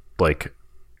 right? Like,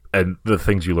 and the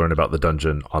things you learn about the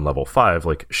dungeon on level 5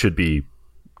 like should be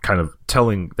kind of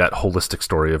telling that holistic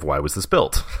story of why was this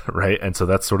built, right? And so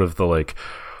that's sort of the like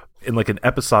in like an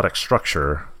episodic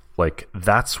structure, like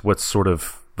that's what's sort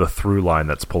of the through line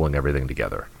that's pulling everything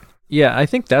together. Yeah, I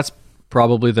think that's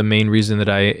probably the main reason that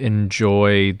I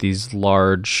enjoy these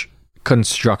large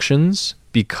constructions,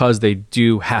 because they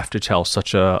do have to tell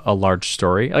such a large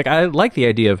story. Like I like the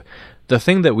idea of the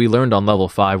thing that we learned on level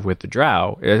 5 with the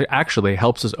drow, it actually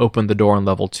helps us open the door on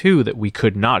level 2 that we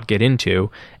could not get into,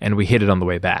 and we hit it on the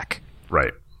way back.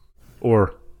 Right.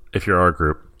 Or, if you're our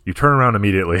group, you turn around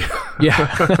immediately. Yeah.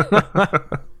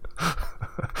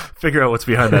 Figure out what's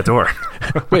behind that door.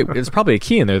 Wait, there's probably a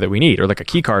key in there that we need, or like a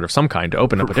key card of some kind to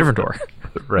open up a different door.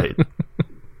 Right.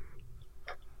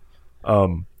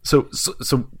 So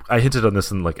I hinted on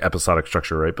this in like episodic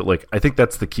structure, right? But like I think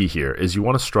that's the key here is you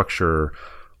want to structure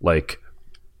like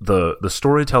the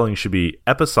storytelling should be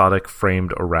episodic,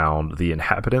 framed around the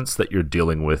inhabitants that you're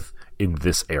dealing with in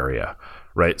this area,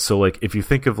 right? So like if you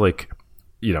think of like,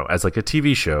 you know, as like a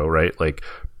TV show, right? Like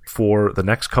for the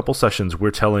next couple sessions,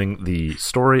 we're telling the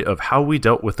story of how we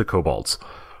dealt with the kobolds,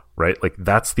 right? Like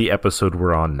that's the episode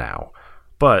we're on now.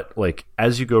 But like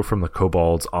as you go from the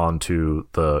kobolds onto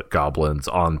the goblins,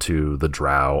 onto the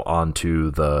drow,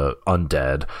 onto the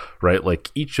undead, right?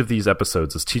 Like each of these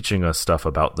episodes is teaching us stuff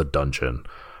about the dungeon.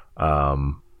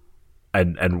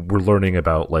 And we're learning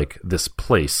about like this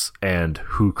place and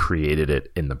who created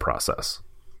it in the process.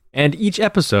 And each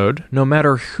episode, no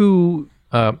matter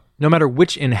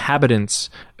which inhabitants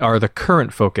are the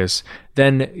current focus,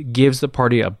 then gives the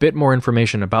party a bit more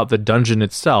information about the dungeon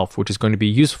itself, which is going to be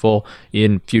useful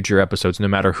in future episodes, no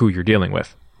matter who you're dealing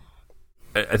with.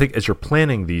 I think as you're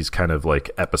planning these kind of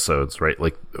like episodes, right,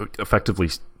 like effectively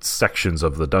sections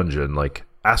of the dungeon, like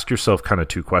ask yourself kind of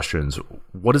two questions.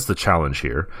 What is the challenge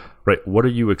here, right? What are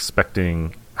you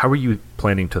expecting? How are you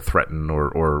planning to threaten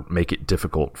or make it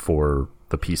difficult for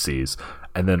the PCs?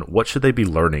 And then what should they be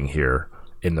learning here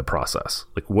in the process?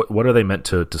 Like what are they meant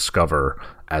to discover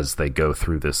as they go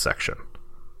through this section?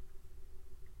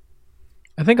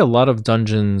 I think a lot of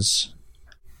dungeons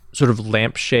sort of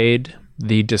lampshade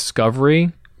the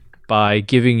discovery by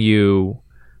giving you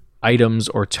items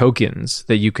or tokens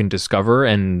that you can discover,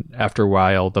 and after a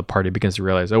while the party begins to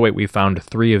realize, oh wait, we found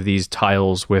 3 of these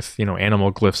tiles with, you know,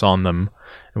 animal glyphs on them,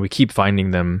 and we keep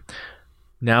finding them.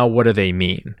 Now what do they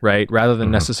mean, right? Rather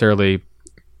than necessarily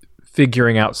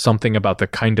figuring out something about the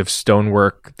kind of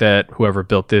stonework that whoever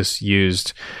built this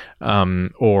used,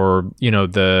 or, you know,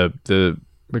 the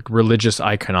like religious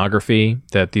iconography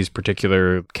that these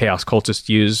particular chaos cultists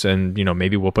use, and, you know,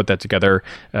 maybe we'll put that together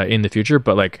in the future.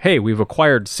 But like, hey, we've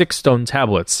acquired 6 stone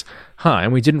tablets,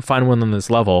 and we didn't find one on this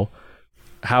level.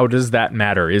 How does that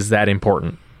matter? Is that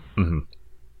important?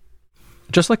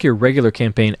 Just like your regular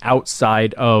campaign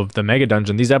outside of the mega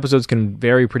dungeon, these episodes can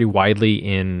vary pretty widely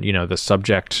in, you know, the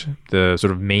subject, the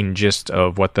sort of main gist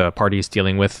of what the party is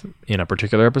dealing with in a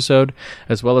particular episode,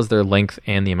 as well as their length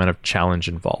and the amount of challenge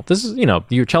involved. This is, you know,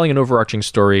 you're telling an overarching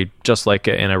story just like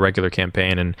in a regular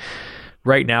campaign, and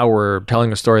right now we're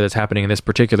telling a story that's happening in this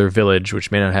particular village, which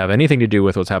may not have anything to do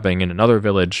with what's happening in another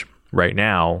village right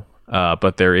now,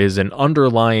 but there is an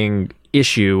underlying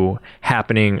issue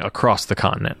happening across the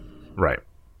continent. Right.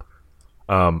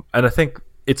 And I think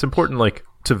it's important, like,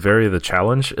 to vary the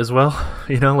challenge as well.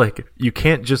 You know, like, you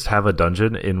can't just have a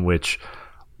dungeon in which,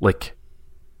 like,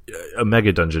 a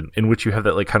mega dungeon in which you have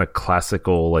that, like, kind of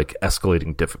classical, like,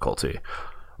 escalating difficulty,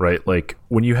 right? Like,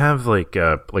 when you have, like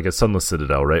a Sunless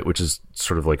Citadel, right, which is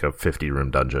sort of like a 50-room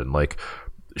dungeon, like,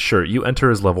 sure, you enter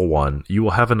as level 1, you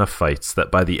will have enough fights that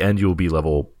by the end you will be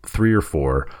level 3 or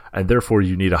 4, and therefore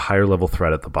you need a higher level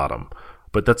threat at the bottom.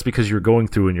 But that's because you're going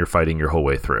through and you're fighting your whole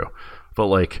way through. But,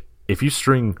 like, if you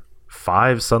string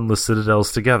 5 Sunless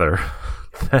Citadels together,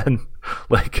 then,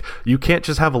 like, you can't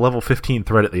just have a level 15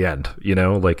 threat at the end, you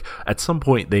know? Like, at some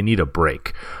point, they need a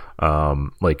break.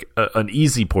 Like, an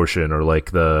easy portion, or,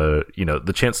 like, the, you know,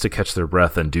 the chance to catch their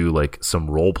breath and do, like, some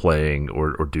role-playing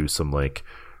or do some, like,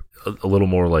 a little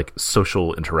more, like,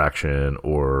 social interaction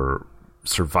or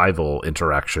survival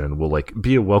interaction will, like,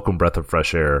 be a welcome breath of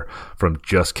fresh air from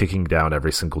just kicking down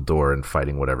every single door and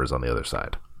fighting whatever's on the other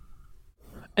side.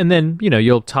 And then, you know,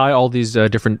 you'll tie all these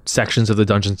different sections of the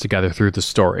dungeons together through the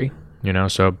story. You know,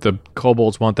 so the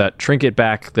kobolds want that trinket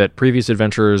back that previous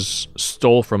adventurers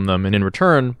stole from them, and in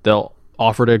return, they'll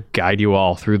offer to guide you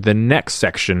all through the next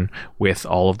section with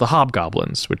all of the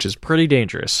hobgoblins, which is pretty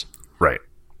dangerous. Right.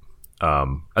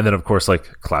 And then, of course,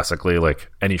 like, classically,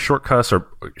 like, any shortcuts or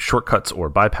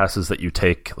bypasses that you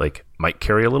take, like, might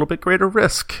carry a little bit greater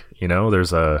risk. You know,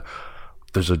 there's a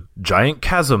giant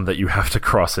chasm that you have to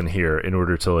cross in here in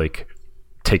order to, like,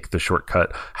 take the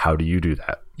shortcut. How do you do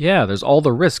that? Yeah, there's all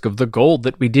the risk of the gold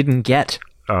that we didn't get.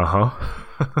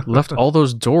 Left all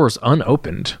those doors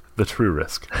unopened. The true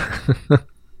risk.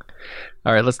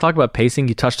 All right, let's talk about pacing.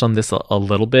 You touched on this a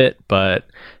little bit, but,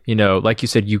 you know, like you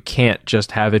said, you can't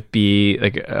just have it be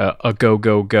like a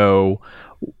go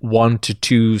 1 to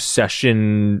 2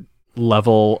 session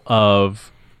level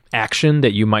of action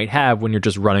that you might have when you're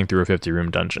just running through a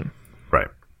 50-room dungeon. Right.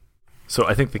 So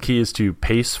I think the key is to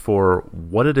pace for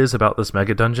what it is about this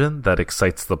mega dungeon that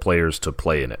excites the players to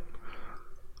play in it.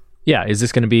 Yeah, is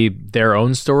this going to be their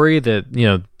own story that, you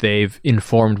know, they've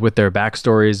informed with their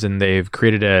backstories and they've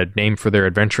created a name for their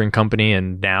adventuring company,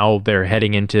 and now they're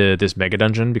heading into this mega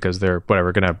dungeon because they're,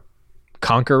 whatever, going to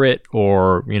conquer it,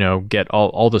 or, you know, get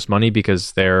all this money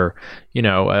because they're, you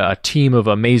know, a team of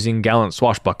amazing gallant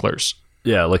swashbucklers.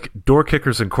 Yeah, like Door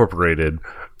Kickers Incorporated,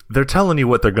 they're telling you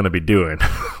what they're going to be doing.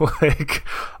 Like,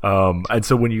 and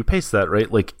so when you pace that,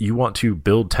 right, like, you want to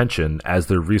build tension as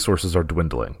their resources are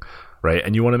dwindling. Right.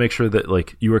 And you want to make sure that,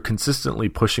 like, you are consistently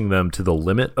pushing them to the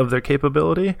limit of their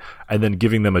capability and then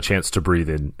giving them a chance to breathe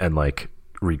in and, like,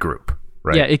 regroup.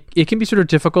 Right. Yeah, it can be sort of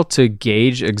difficult to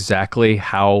gauge exactly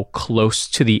how close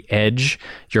to the edge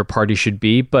your party should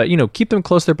be. But, you know, keep them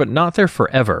close there, but not there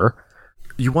forever.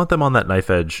 You want them on that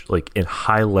knife edge, like, in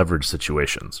high leverage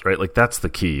situations. Right. Like, that's the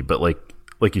key. But,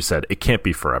 like you said, it can't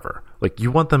be forever. Like,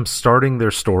 you want them starting their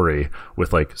story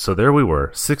with, like, so there we were,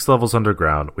 6 levels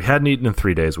underground. We hadn't eaten in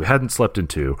 3 days. We hadn't slept in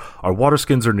 2. Our water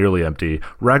skins are nearly empty.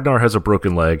 Ragnar has a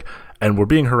broken leg. And we're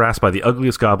being harassed by the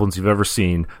ugliest goblins you've ever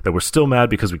seen that we're still mad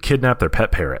because we kidnapped their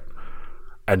pet parrot.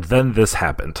 And then this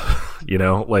happened. You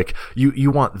know, like,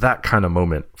 you want that kind of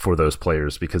moment for those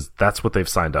players because that's what they've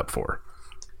signed up for.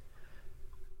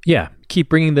 Yeah, keep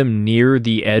bringing them near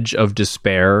the edge of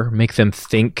despair, make them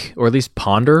think, or at least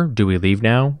ponder, do we leave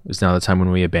now? Is now the time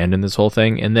when we abandon this whole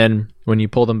thing? And then when you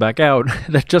pull them back out,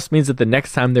 that just means that the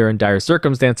next time they're in dire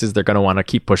circumstances, they're going to want to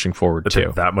keep pushing forward but too.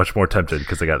 They're that much more tempted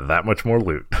because they got that much more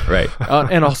loot. Right.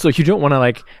 And also, you don't want to,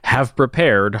 like, have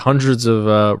prepared hundreds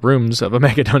of rooms of a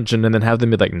mega dungeon and then have them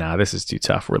be like, nah, this is too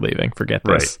tough. We're leaving. Forget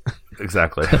this. Right.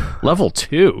 Exactly. Level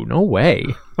 2. No way.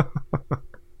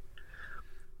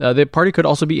 The party could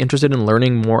also be interested in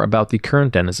learning more about the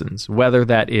current denizens, whether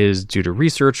that is due to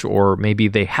research or maybe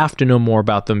they have to know more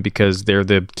about them because they're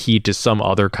the key to some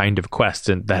other kind of quest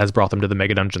and that has brought them to the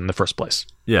Megadungeon in the first place.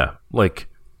 Yeah, like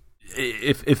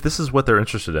if this is what they're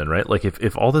interested in, right? Like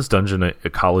if all this dungeon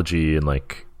ecology and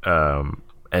like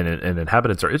and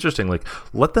inhabitants are interesting, like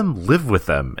let them live with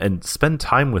them and spend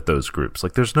time with those groups.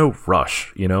 Like there's no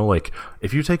rush, you know. Like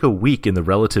if you take a week in the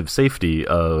relative safety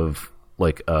of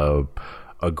like a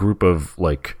group of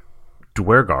like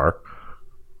Dwergar,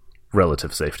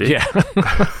 relative safety, yeah,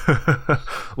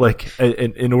 like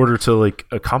in order to like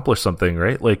accomplish something,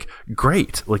 right? Like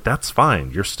great, like that's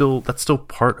fine. That's still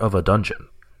part of a dungeon.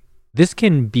 This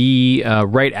can be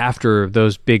right after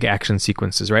those big action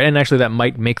sequences, right? And actually that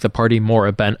might make the party more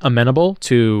amenable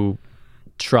to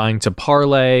trying to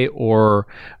parlay or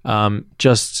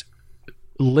just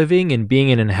living and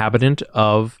being an inhabitant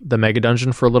of the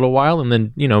Megadungeon for a little while. And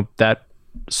then, you know, that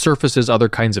surfaces other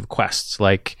kinds of quests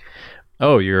like,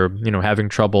 oh, you're, you know, having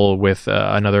trouble with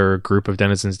another group of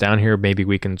denizens down here. Maybe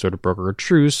we can sort of broker a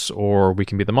truce, or we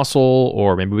can be the muscle,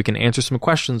 or maybe we can answer some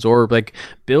questions, or like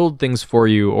build things for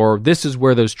you, or this is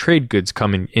where those trade goods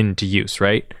come into use,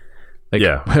 right? Like,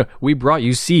 yeah, we brought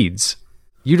you seeds.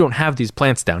 You don't have these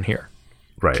plants down here.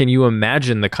 Right. Can you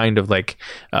imagine the kind of like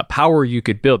power you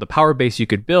could build, the power base you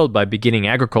could build by beginning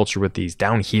agriculture with these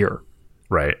down here?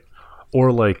 Right.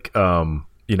 Or like,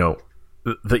 you know,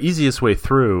 the easiest way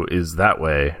through is that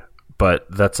way, but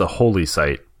that's a holy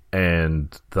site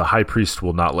and the high priest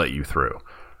will not let you through.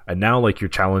 And now like your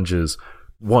challenge is,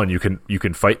 one, you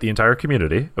can fight the entire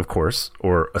community, of course,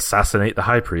 or assassinate the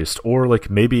high priest, or like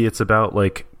maybe it's about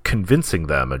like convincing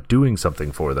them or doing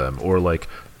something for them, or like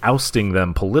ousting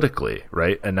them politically,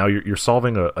 right? And now you're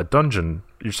solving a dungeon,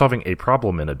 you're solving a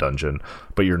problem in a dungeon,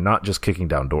 but you're not just kicking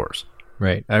down doors.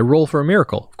 Right. I roll for a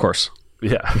miracle, of course.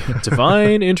 Yeah.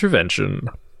 Divine intervention.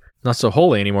 Not so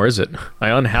holy anymore, is it? I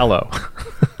unhallow.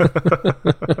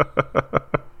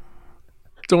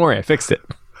 Don't worry, I fixed it.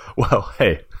 Well,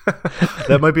 hey,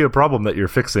 that might be a problem that you're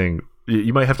fixing.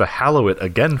 You might have to hallow it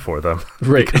again for them.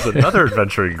 Right. Because another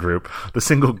adventuring group, the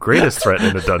single greatest threat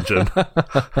in a dungeon,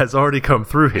 has already come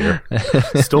through here,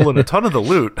 stolen a ton of the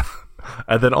loot,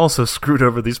 and then also screwed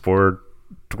over these poor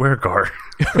Dwergar.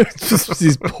 Just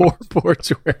these poor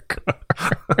Dwergar.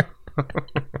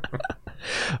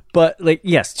 But like,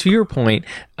 yes, to your point,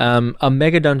 a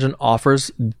mega dungeon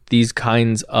offers these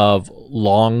kinds of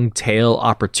long tail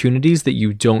opportunities that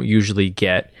you don't usually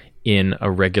get in a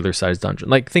regular sized dungeon.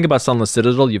 Like think about Sunless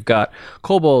Citadel. You've got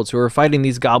kobolds who are fighting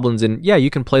these goblins, and yeah,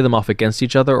 you can play them off against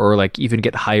each other or like even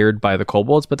get hired by the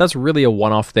kobolds, but that's really a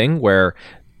one-off thing where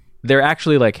they're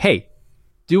actually like, hey,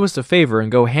 do us a favor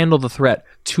and go handle the threat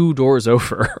 2 doors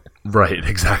over. Right,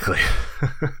 exactly.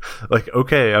 Like,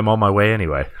 okay, I'm on my way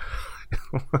anyway.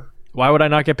 Why would I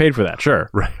not get paid for that? Sure.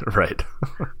 Right.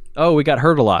 Oh, we got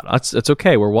hurt a lot. It's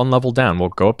okay. We're 1 level down. We'll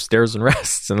go upstairs and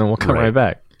rest, and then we'll come right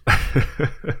back.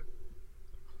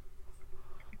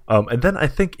 And then I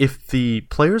think if the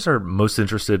players are most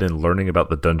interested in learning about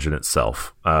the dungeon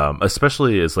itself,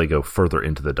 especially as they go further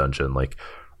into the dungeon, like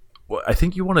I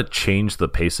think you want to change the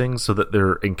pacing so that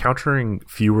they're encountering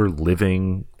fewer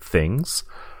living things,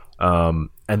 and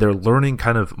they're learning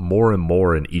kind of more and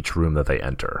more in each room that they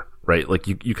enter, right? Like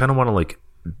you kind of want to like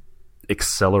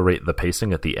accelerate the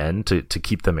pacing at the end to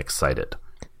keep them excited.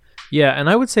 Yeah, and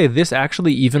I would say this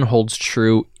actually even holds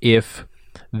true if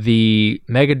the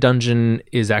mega dungeon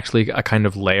is actually a kind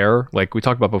of lair, like we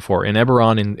talked about before. In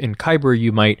Eberron, in Khyber,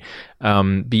 you might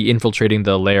be infiltrating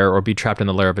the lair or be trapped in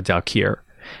the lair of a Dalkir.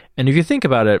 And if you think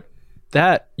about it,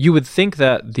 that you would think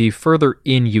that the further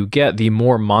in you get, the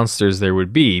more monsters there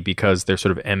would be because they're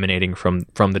sort of emanating from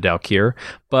the Dalkir.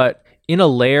 But in a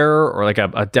lair or like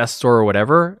a death store or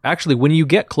whatever, actually, when you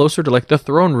get closer to like the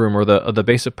throne room or the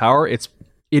base of power,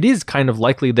 it is kind of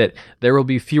likely that there will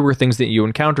be fewer things that you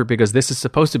encounter because this is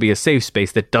supposed to be a safe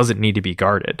space that doesn't need to be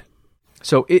guarded.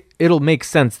 So it'll make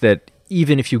sense that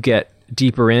even if you get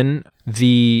deeper in,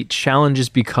 the challenges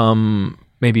become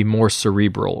maybe more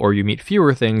cerebral, or you meet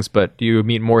fewer things, but you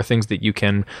meet more things that you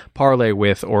can parlay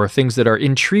with, or things that are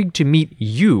intrigued to meet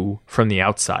you from the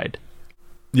outside.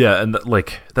 Yeah, and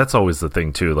like that's always the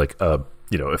thing too. Like,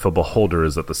 you know, if a beholder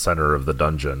is at the center of the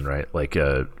dungeon, right? Like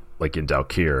in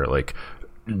Dalkir, like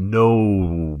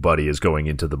nobody is going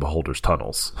into the beholder's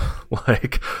tunnels.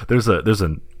 Like, there's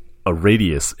a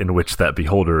radius in which that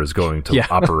beholder is going to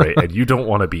operate, and you don't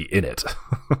want to be in it.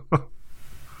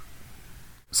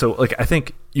 So, like, I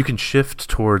think you can shift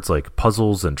towards, like,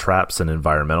 puzzles and traps and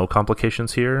environmental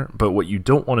complications here, but what you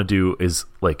don't want to do is,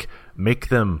 like, make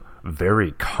them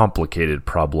very complicated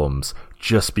problems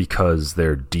just because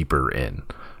they're deeper in.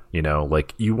 You know,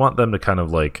 like you want them to kind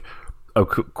of like, oh,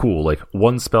 cool. Like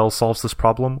one spell solves this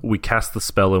problem. We cast the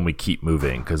spell and we keep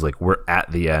moving because like we're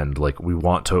at the end. Like we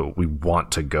want to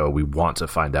go. We want to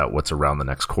find out what's around the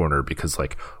next corner because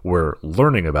like we're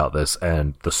learning about this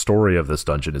and the story of this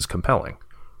dungeon is compelling.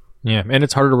 Yeah, and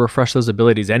it's harder to refresh those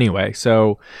abilities anyway.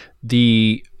 So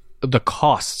the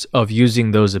cost of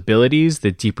using those abilities,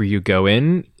 the deeper you go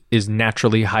in, is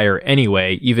naturally higher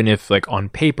anyway, even if like on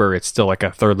paper it's still like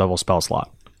a 3rd level spell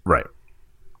slot. Right.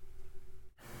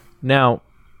 Now,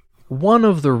 one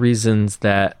of the reasons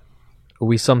that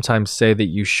we sometimes say that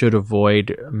you should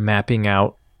avoid mapping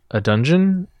out a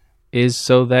dungeon is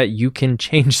so that you can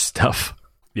change stuff.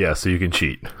 Yeah, so you can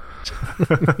cheat.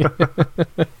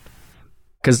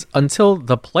 Because until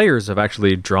the players have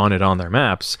actually drawn it on their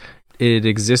maps, it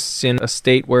exists in a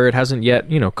state where it hasn't yet,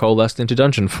 coalesced into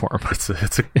dungeon form.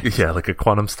 Yeah, like a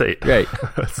quantum state. Right.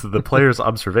 So the player's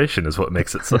observation is what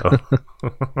makes it so.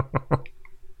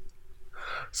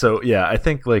 So yeah, I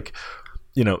think like,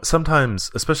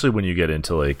 sometimes, especially when you get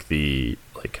into like the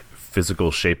like physical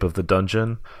shape of the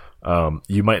dungeon,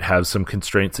 you might have some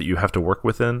constraints that you have to work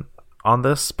within on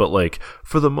this, but like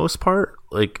for the most part,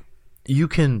 like you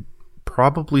can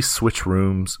probably switch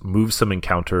rooms, move some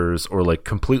encounters, or like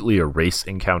completely erase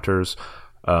encounters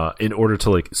in order to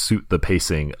like suit the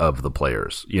pacing of the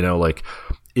players. Like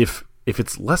if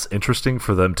it's less interesting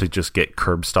for them to just get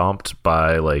curb stomped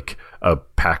by like a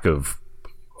pack of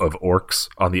orcs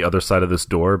on the other side of this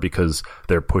door because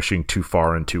they're pushing too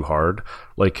far and too hard,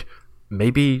 like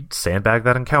maybe sandbag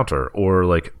that encounter or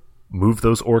like move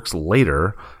those orcs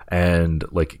later and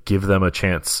like give them a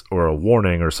chance or a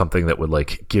warning or something that would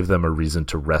like give them a reason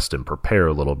to rest and prepare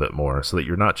a little bit more so that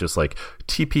you're not just like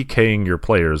TPKing your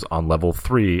players on level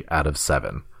 3 out of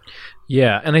 7.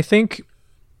 Yeah, and I think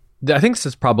this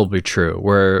is probably true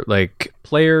where like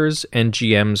players and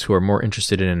GMs who are more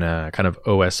interested in a kind of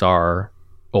OSR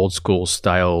old school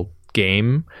style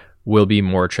game will be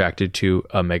more attracted to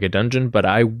a mega dungeon, but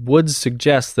I would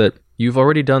suggest that you've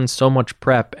already done so much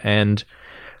prep, and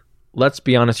let's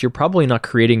be honest, you're probably not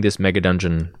creating this mega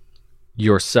dungeon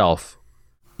yourself,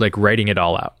 like writing it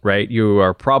all out, right? You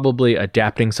are probably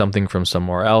adapting something from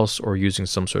somewhere else or using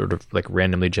some sort of like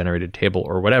randomly generated table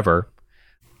or whatever.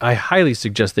 I highly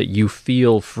suggest that you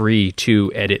feel free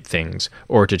to edit things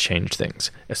or to change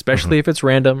things, especially if it's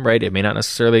random, right? It may not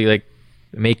necessarily like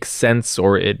make sense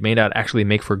or it may not actually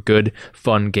make for good,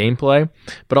 fun gameplay.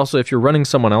 But also if you're running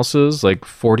someone else's like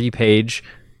 40-page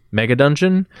mega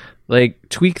dungeon, like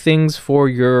tweak things for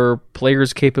your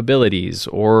players' capabilities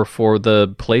or for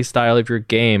the play style of your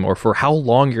game or for how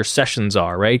long your sessions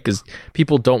are, right? Because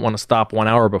people don't want to stop 1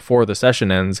 hour before the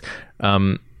session ends.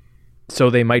 So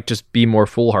they might just be more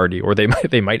foolhardy or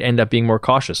they might end up being more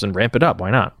cautious and ramp it up. Why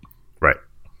not? Right.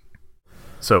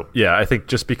 So yeah, I think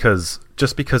just because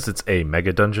it's a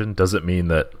mega dungeon doesn't mean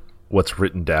that what's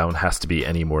written down has to be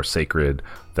any more sacred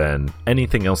than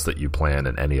anything else that you plan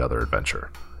in any other adventure.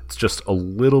 It's just a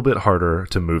little bit harder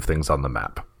to move things on the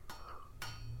map.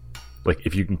 Like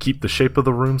if you can keep the shape of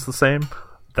the rooms the same,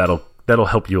 that'll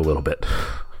help you a little bit.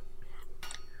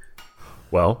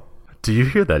 Well, do you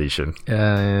hear that, Ishin?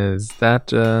 Is that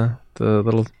the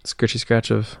little scritchy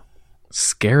scratch of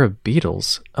scarab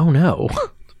beetles? Oh no.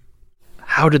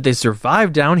 How did they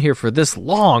survive down here for this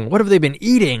long? What have they been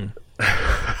eating?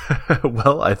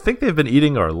 Well, I think they've been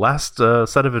eating our last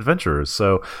set of adventurers,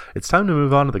 so it's time to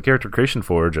move on to the Character Creation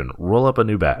Forge and roll up a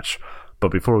new batch.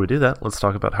 But before we do that, let's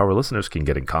talk about how our listeners can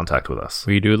get in contact with us.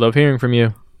 We do love hearing from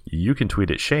you. You can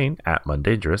tweet at Shane at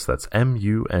Mundangerous, that's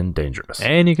M-U-N Dangerous.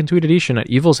 And you can tweet at Ishan at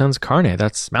Evil Sans Carne,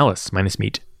 that's malice minus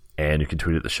meat. And you can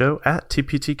tweet at the show at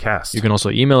TPTcast. You can also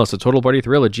email us at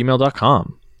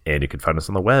totalpartythrill@gmail.com. And you can find us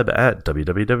on the web at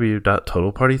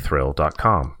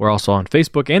www.totalpartythrill.com. We're also on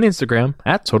Facebook and Instagram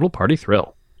at Total Party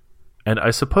Thrill. And I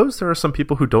suppose there are some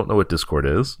people who don't know what Discord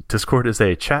is. Discord is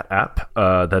a chat app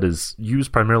that is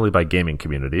used primarily by gaming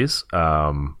communities.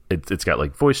 It's got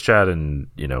like voice chat and,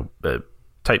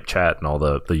 type chat and all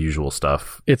the usual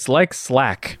stuff. It's like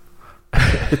Slack.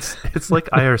 It's like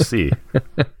IRC.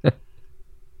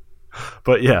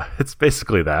 But yeah, it's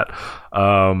basically that.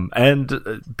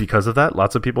 And because of that,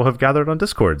 lots of people have gathered on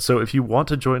Discord. So if you want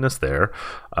to join us there,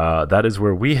 that is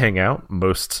where we hang out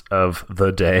most of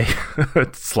the day,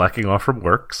 slacking off from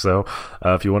work. So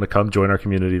if you want to come join our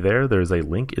community there, there's a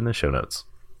link in the show notes.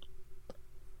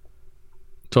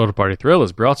 Total Party Thrill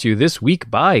is brought to you this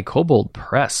week by Kobold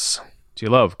Press. Do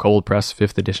you love Kobold Press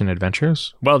 5th edition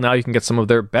adventures? Well, now you can get some of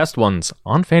their best ones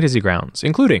on Fantasy Grounds,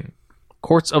 including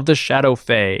Courts of the Shadow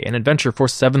Fae, an adventure for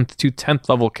 7th to 10th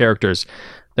level characters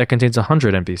that contains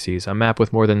 100 NPCs, a map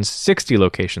with more than 60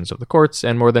 locations of the courts,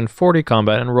 and more than 40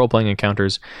 combat and role-playing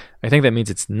encounters. I think that means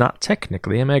it's not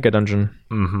technically a mega dungeon.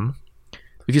 Mm-hmm.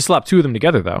 If you slap two of them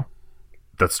together, though.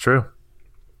 That's true.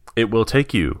 It will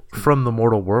take you from the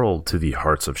mortal world to the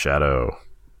Hearts of Shadow.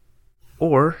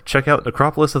 Or check out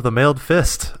Necropolis of the Mailed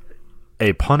Fist,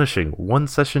 a punishing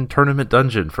one-session tournament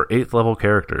dungeon for 8th level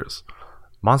characters.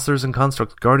 Monsters and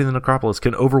constructs guarding the necropolis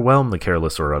can overwhelm the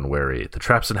careless or unwary. The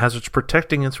traps and hazards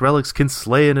protecting its relics can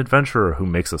slay an adventurer who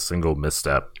makes a single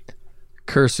misstep.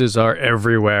 Curses are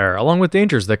everywhere, along with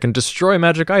dangers that can destroy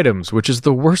magic items, which is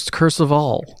the worst curse of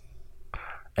all.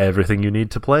 Everything you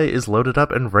need to play is loaded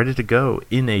up and ready to go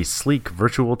in a sleek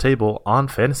virtual table on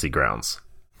Fantasy Grounds.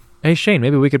 Hey Shane,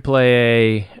 maybe we could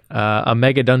play a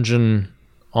mega dungeon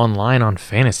online on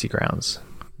Fantasy Grounds.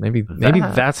 Maybe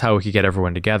that's how we could get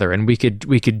everyone together, and we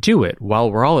could do it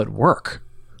while we're all at work.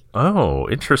 Oh,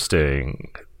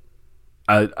 interesting.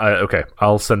 Okay,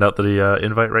 I'll send out the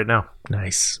invite right now.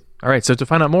 Nice. All right, so to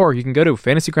find out more, you can go to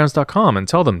fantasygrounds.com and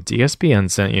tell them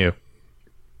DSPN sent you.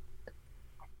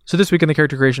 So this week in the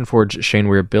Character Creation Forge, Shane,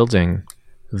 we're building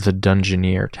the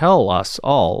Dungeoneer. Tell us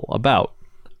all about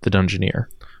the Dungeoneer.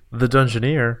 The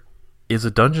Dungeoneer is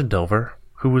a dungeon delver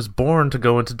who was born to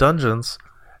go into dungeons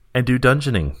and do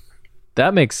dungeoning.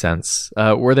 That makes sense.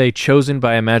 Were they chosen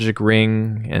by a magic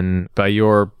ring and by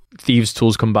your thieves'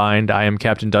 tools combined? I am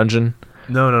Captain Dungeon?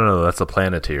 No. That's a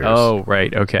Planeteers. Oh,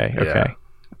 right. Okay. Yeah.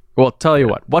 Well, tell you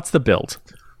what. What's the build?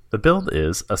 The build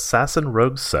is Assassin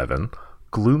Rogue 7,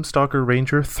 Gloomstalker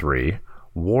Ranger 3,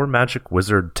 War Magic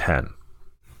Wizard 10.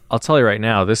 I'll tell you right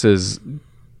now, this is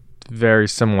very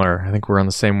similar. I think we're on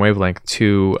the same wavelength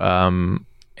to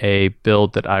a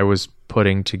build that I was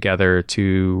putting together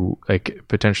to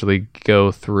potentially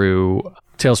go through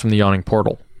Tales from the Yawning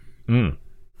Portal.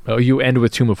 Oh, you end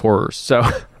with Tomb of Horrors, so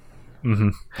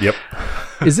Yep.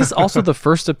 Is this also the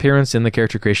first appearance in the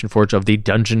Character Creation Forge of the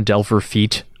Dungeon Delver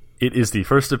feat? It is the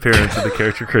first appearance in the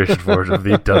Character Creation Forge of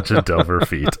the Dungeon Delver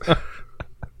feat.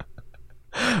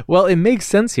 Well, it makes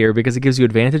sense here because it gives you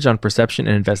advantage on perception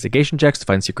and investigation checks to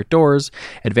find secret doors,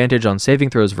 advantage on saving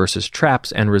throws versus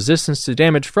traps, and resistance to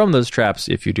damage from those traps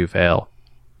if you do fail.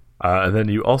 And then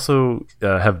you also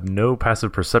have no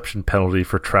passive perception penalty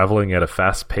for traveling at a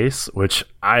fast pace, which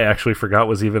I actually forgot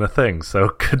was even a thing. So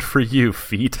good for you,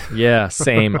 feat. Yeah,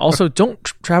 same. Also, don't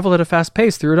travel at a fast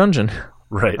pace through a dungeon.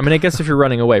 Right. I mean, I guess if you're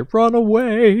running away, run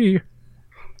away.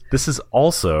 This is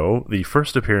also the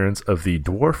first appearance of the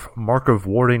Dwarf Mark of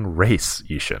Warding race,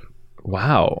 Ishin.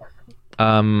 Wow.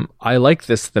 I like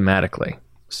this thematically.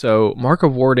 So, Mark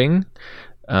of Warding,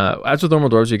 as with normal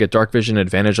dwarves, you get dark vision,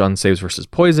 advantage on saves versus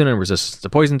poison, and resistance to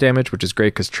poison damage, which is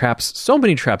great because so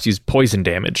many traps use poison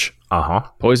damage.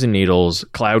 Poison needles,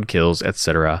 cloud kills,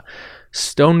 etc.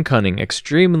 Stone Cunning,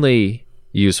 extremely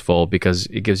useful because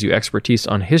it gives you expertise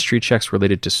on history checks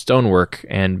related to stonework,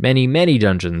 and many, many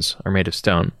dungeons are made of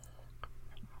stone.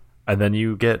 And then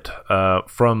you get,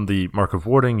 from the Mark of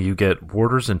Warding, you get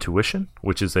Warder's Intuition,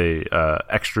 which is a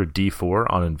extra D4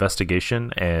 on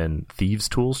investigation and thieves'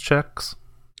 tools checks.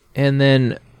 And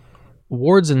then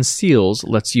Wards and Seals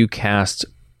lets you cast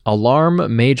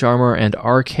Alarm, Mage Armor, and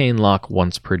Arcane Lock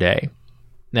once per day.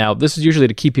 Now, this is usually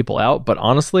to keep people out, but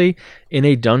honestly, in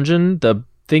a dungeon, the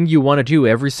thing you want to do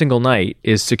every single night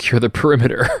is secure the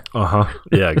perimeter.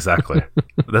 Yeah, exactly.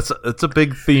 That's a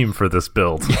big theme for this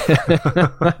build.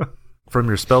 From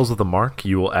your spells of the Mark,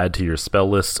 you will add to your spell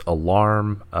list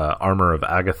Alarm, Armor of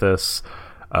Agathis,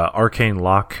 Arcane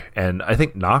Lock, and I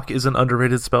think Knock is an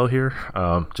underrated spell here.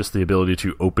 Just the ability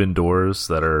to open doors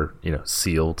that are,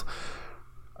 sealed.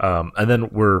 And then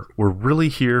we're really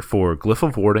here for Glyph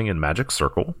of Warding and Magic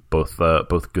Circle, both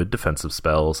good defensive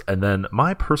spells. And then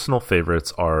my personal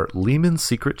favorites are Lehman's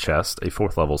Secret Chest, a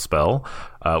 4th level spell,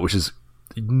 which is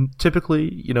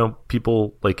typically,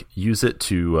 people use it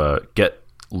to get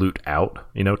loot out.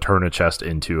 Turn a chest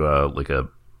into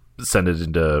send it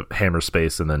into hammer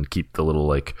space and then keep the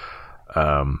little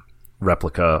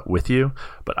replica with you.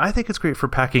 But I think it's great for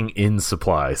packing in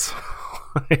supplies.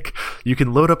 You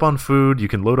can load up on food, you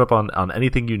can load up on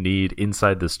anything you need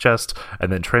inside this chest,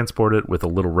 and then transport it with a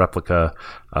little replica,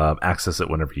 access it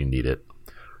whenever you need it.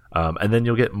 And then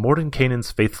you'll get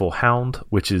Mordenkainen's Faithful Hound,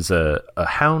 which is a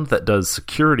hound that does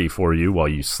security for you while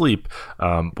you sleep.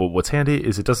 But what's handy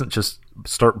is it doesn't just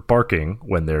start barking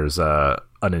when there's an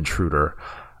intruder.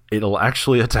 It'll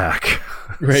actually attack.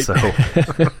 Right. So...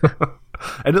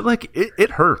 And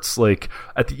it hurts.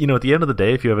 At the end of the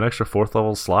day, if you have an extra 4th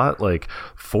level slot,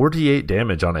 48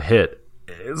 damage on a hit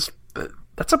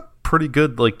that's a pretty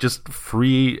good just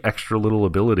free extra little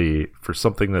ability for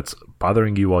something that's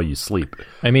bothering you while you sleep.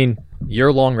 I mean,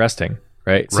 you're long resting.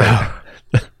 right? Right.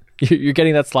 So you're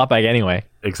getting that slot bag anyway.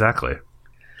 Exactly.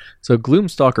 So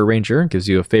Gloomstalker Ranger gives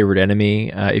you a favorite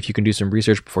enemy. If you can do some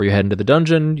research before you head into the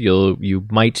dungeon, you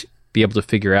might be able to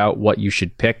figure out what you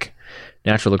should pick.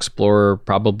 Natural Explorer,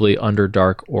 probably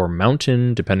Underdark or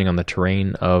Mountain, depending on the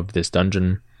terrain of this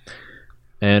dungeon.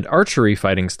 And Archery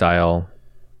fighting style,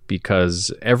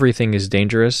 because everything is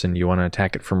dangerous and you want to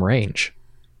attack it from range.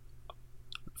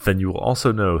 Then you will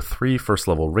also know 3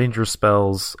 first-level Ranger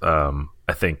spells.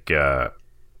 I think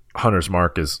Hunter's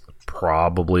Mark is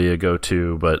probably a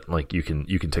go-to, but like you can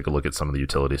take a look at some of the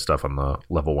utility stuff on the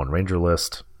level 1 Ranger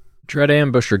list. Dread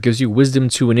Ambusher gives you Wisdom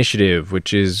 2 Initiative,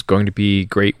 which is going to be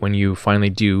great when you finally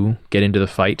do get into the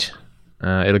fight.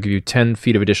 It'll give you 10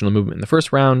 feet of additional movement in the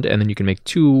first round, and then you can make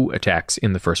 2 attacks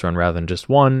in the first round rather than just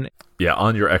 1. Yeah,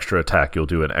 on your extra attack, you'll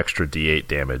do an extra d8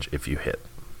 damage if you hit.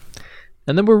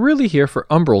 And then we're really here for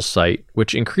Umbral Sight,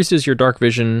 which increases your dark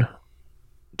vision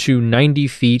to 90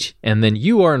 feet, and then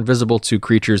you are invisible to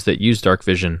creatures that use dark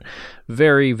vision.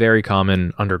 Very, very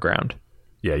common underground.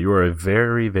 Yeah, you are a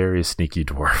very, very sneaky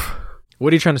dwarf.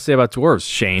 What are you trying to say about dwarves,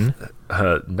 Shane?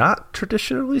 Not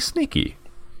traditionally sneaky.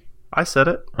 I said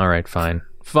it. All right, fine.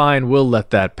 Fine, we'll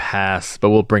let that pass, but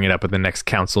we'll bring it up at the next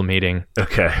council meeting.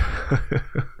 Okay.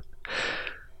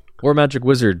 War Magic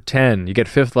Wizard 10. You get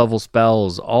 5th level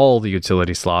spells, all the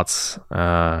utility slots.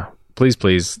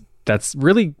 Please. That's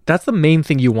the main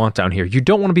thing you want down here. You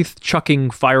don't want to be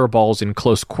chucking fireballs in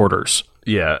close quarters.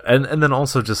 Yeah, and then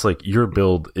also just like your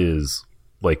build is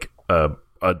like an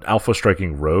alpha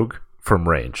striking rogue from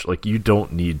range. Like you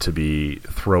don't need to be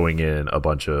throwing in a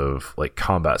bunch of like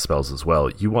combat spells as well.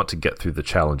 You want to get through the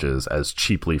challenges as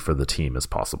cheaply for the team as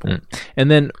possible. And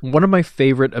then one of my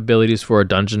favorite abilities for a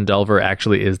dungeon delver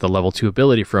actually is the level 2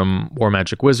 ability from War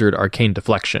Magic Wizard, Arcane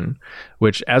Deflection,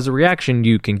 which as a reaction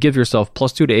you can give yourself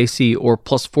 +2 to AC or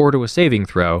 +4 to a saving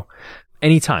throw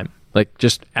anytime. Like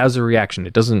just as a reaction.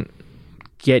 It doesn't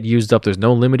get used up. There's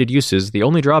no limited uses. The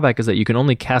only drawback is that you can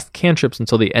only cast cantrips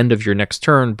until the end of your next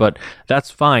turn, but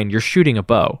that's fine. You're shooting a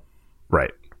bow.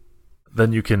 Right.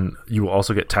 Then you will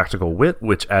also get Tactical Wit,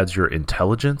 which adds your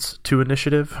intelligence to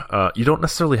initiative. You don't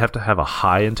necessarily have to have a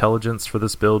high intelligence for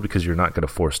this build because you're not going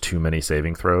to force too many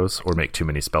saving throws or make too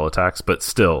many spell attacks, but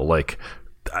still, like,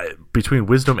 between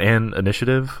wisdom and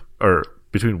initiative, or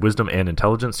between wisdom and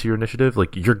intelligence to your initiative,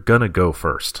 like you're gonna go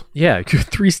first. Yeah, you're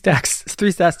 3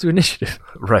 stats to initiative.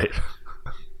 Right.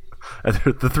 And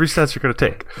the 3 stats you're gonna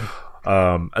take.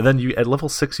 And then at level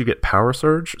 6 you get Power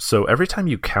Surge. So every time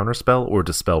you counterspell or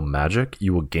dispel magic,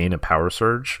 you will gain a Power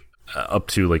Surge up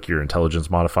to like your intelligence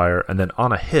modifier. And then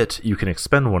on a hit, you can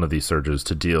expend one of these surges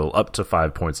to deal up to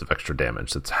 5 points of extra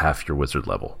damage. That's half your wizard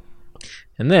level.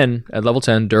 And then, at level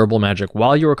 10, Durable Magic.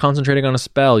 While you are concentrating on a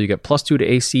spell, you get +2 to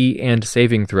AC and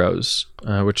saving throws,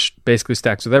 which basically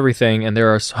stacks with everything, and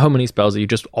there are so many spells that you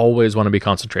just always want to be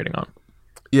concentrating on.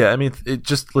 Yeah, I mean, it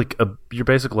just like your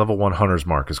basic level 1 Hunter's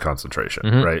Mark is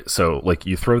concentration, right? So, like,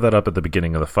 you throw that up at the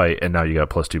beginning of the fight, and now you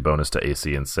got +2 bonus to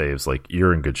AC and saves. Like,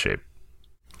 you're in good shape.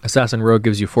 Assassin Rogue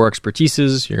gives you 4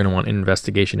 expertises. You're going to want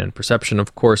Investigation and Perception,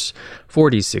 of course,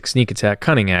 4d6 Sneak Attack,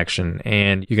 Cunning Action,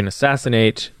 and you can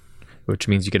assassinate, which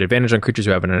means you get advantage on creatures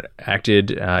who haven't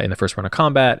acted in the first round of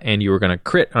combat, and you are going to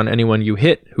crit on anyone you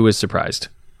hit who is surprised.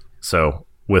 So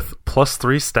with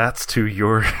 +3 stats to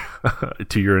your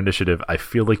to your initiative, I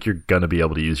feel like you're going to be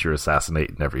able to use your Assassinate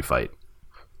in every fight.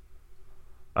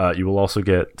 You will also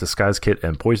get Disguise Kit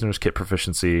and Poisoner's Kit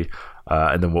proficiency,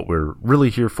 and then what we're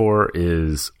really here for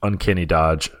is Uncanny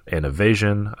Dodge and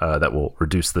Evasion that will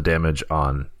reduce the damage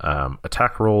on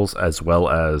attack rolls, as well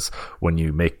as when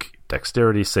you make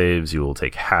Dexterity saves, you will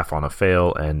take half on a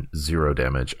fail and 0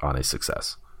 damage on a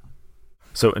success.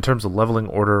 So in terms of leveling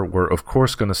order, we're of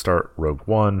course going to start Rogue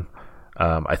 1.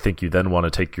 I think you then want to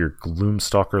take your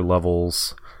Gloomstalker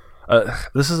levels.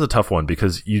 This is a tough one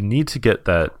because you need to get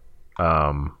that.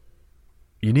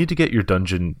 You need to get your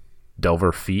Dungeon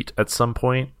Delver feat at some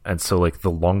point, and so like the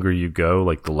longer you go,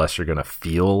 like the less you're going to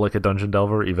feel like a Dungeon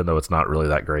Delver, even though it's not really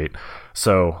that great.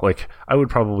 So like I would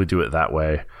probably do it that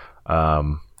way.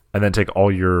 And then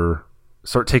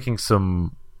start taking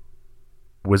some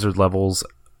wizard levels,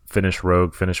 finish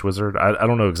rogue, finish wizard. I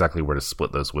don't know exactly where to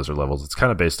split those wizard levels. It's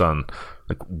kind of based on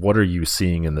like what are you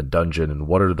seeing in the dungeon and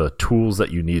what are the tools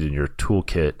that you need in your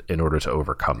toolkit in order to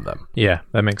overcome them. Yeah,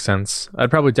 that makes sense. I'd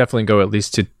probably definitely go at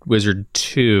least to wizard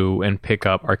 2 and pick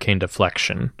up Arcane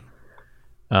Deflection.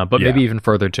 But maybe even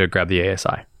further to grab the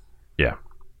ASI. Yeah.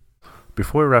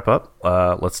 Before we wrap up,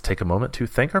 let's take a moment to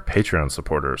thank our Patreon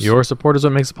supporters. Your support is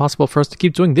what makes it possible for us to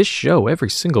keep doing this show every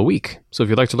single week. So if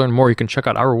you'd like to learn more, you can check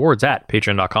out our rewards at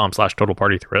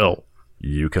patreon.com/totalpartythrill.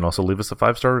 You can also leave us a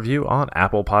 5-star review on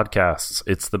Apple Podcasts.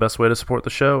 It's the best way to support the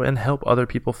show and help other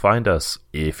people find us.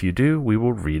 If you do, we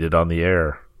will read it on the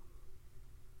air.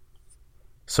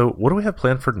 So what do we have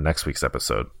planned for next week's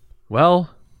episode?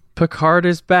 Well, Picard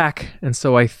is back, and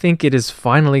so I think it is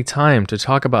finally time to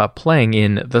talk about playing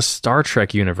in the Star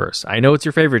Trek universe. I know it's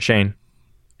your favorite, Shane.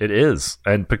 It is,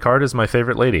 and Picard is my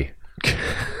favorite lady.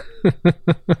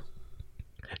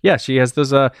 Yeah, she has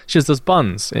those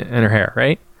buns in her hair,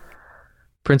 right?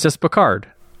 Princess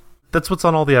Picard. That's what's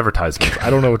on all the advertisements. I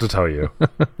don't know what to tell you.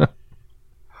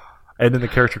 And in the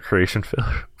character creation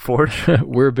forge,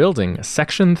 we're building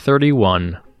Section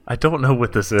 31. I don't know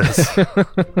what this is.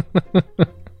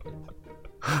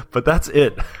 But that's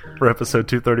it for episode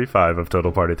 235 of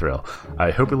Total Party Thrill.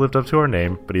 I hope we lived up to our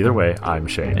name, but either way, I'm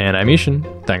Shane. And I'm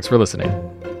Ishan. Thanks for listening.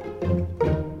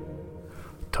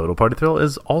 Total Party Thrill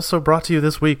is also brought to you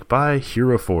this week by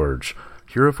Hero Forge.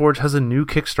 Hero Forge has a new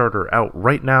Kickstarter out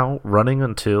right now, running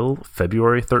until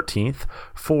February 13th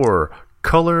for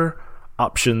color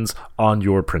options on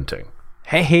your printing.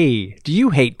 Hey, do you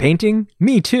hate painting?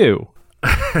 Me too.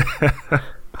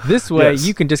 This way, Yes.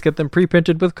 You can just get them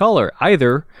pre-printed with color,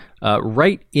 either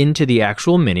right into the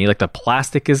actual mini, like the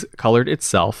plastic is colored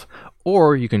itself,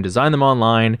 or you can design them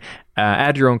online,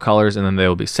 add your own colors, and then they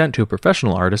will be sent to a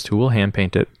professional artist who will hand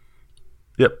paint it.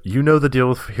 Yep, you know the deal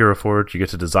with Hero Forge. You get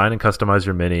to design and customize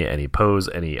your mini, any pose,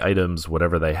 any items,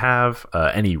 whatever they have,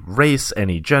 any race,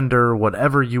 any gender,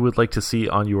 whatever you would like to see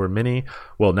on your mini.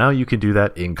 Well, now you can do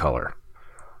that in color.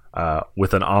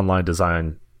 With an online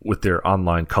design, with their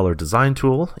online color design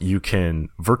tool, you can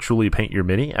virtually paint your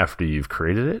mini after you've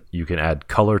created it. You can add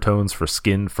color tones for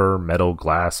skin, fur, metal,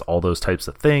 glass, all those types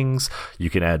of things. You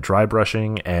can add dry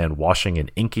brushing and washing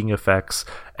and inking effects,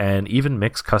 and even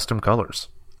mix custom colors.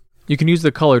 You can use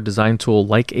the color design tool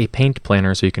like a paint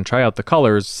planner, so you can try out the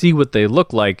colors, see what they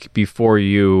look like before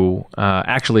you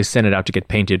actually send it out to get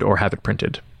painted or have it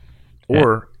printed.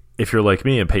 Or if you're like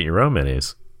me and paint your own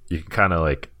minis, you can kind of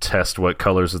like test what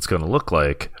colors it's going to look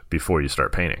like before you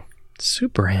start painting.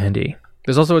 Super handy.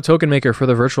 There's also a token maker for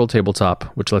the virtual tabletop,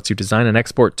 which lets you design and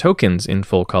export tokens in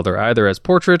full color, either as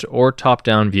portrait or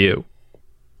top-down view.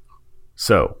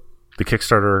 So, the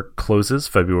Kickstarter closes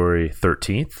February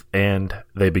 13th, and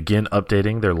they begin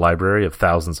updating their library of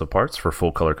thousands of parts for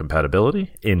full color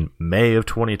compatibility. In May of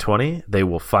 2020, they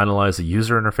will finalize a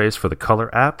user interface for the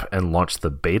color app and launch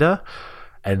the beta.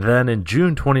 And then in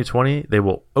June 2020, they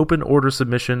will open order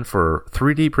submission for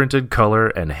 3D printed color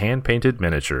and hand painted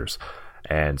miniatures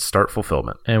and start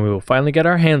fulfillment. And we will finally get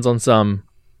our hands on some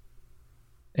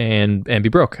and be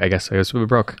broke, I guess. We'll be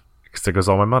broke. Because there goes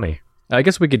all my money. I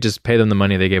guess we could just pay them the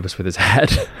money they gave us for this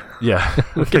ad. Yeah.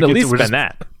 We can at least spend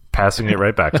that. Passing it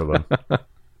right back to them.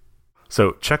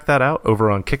 So check that out over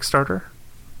on Kickstarter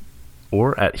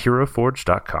or at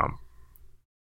heroforge.com.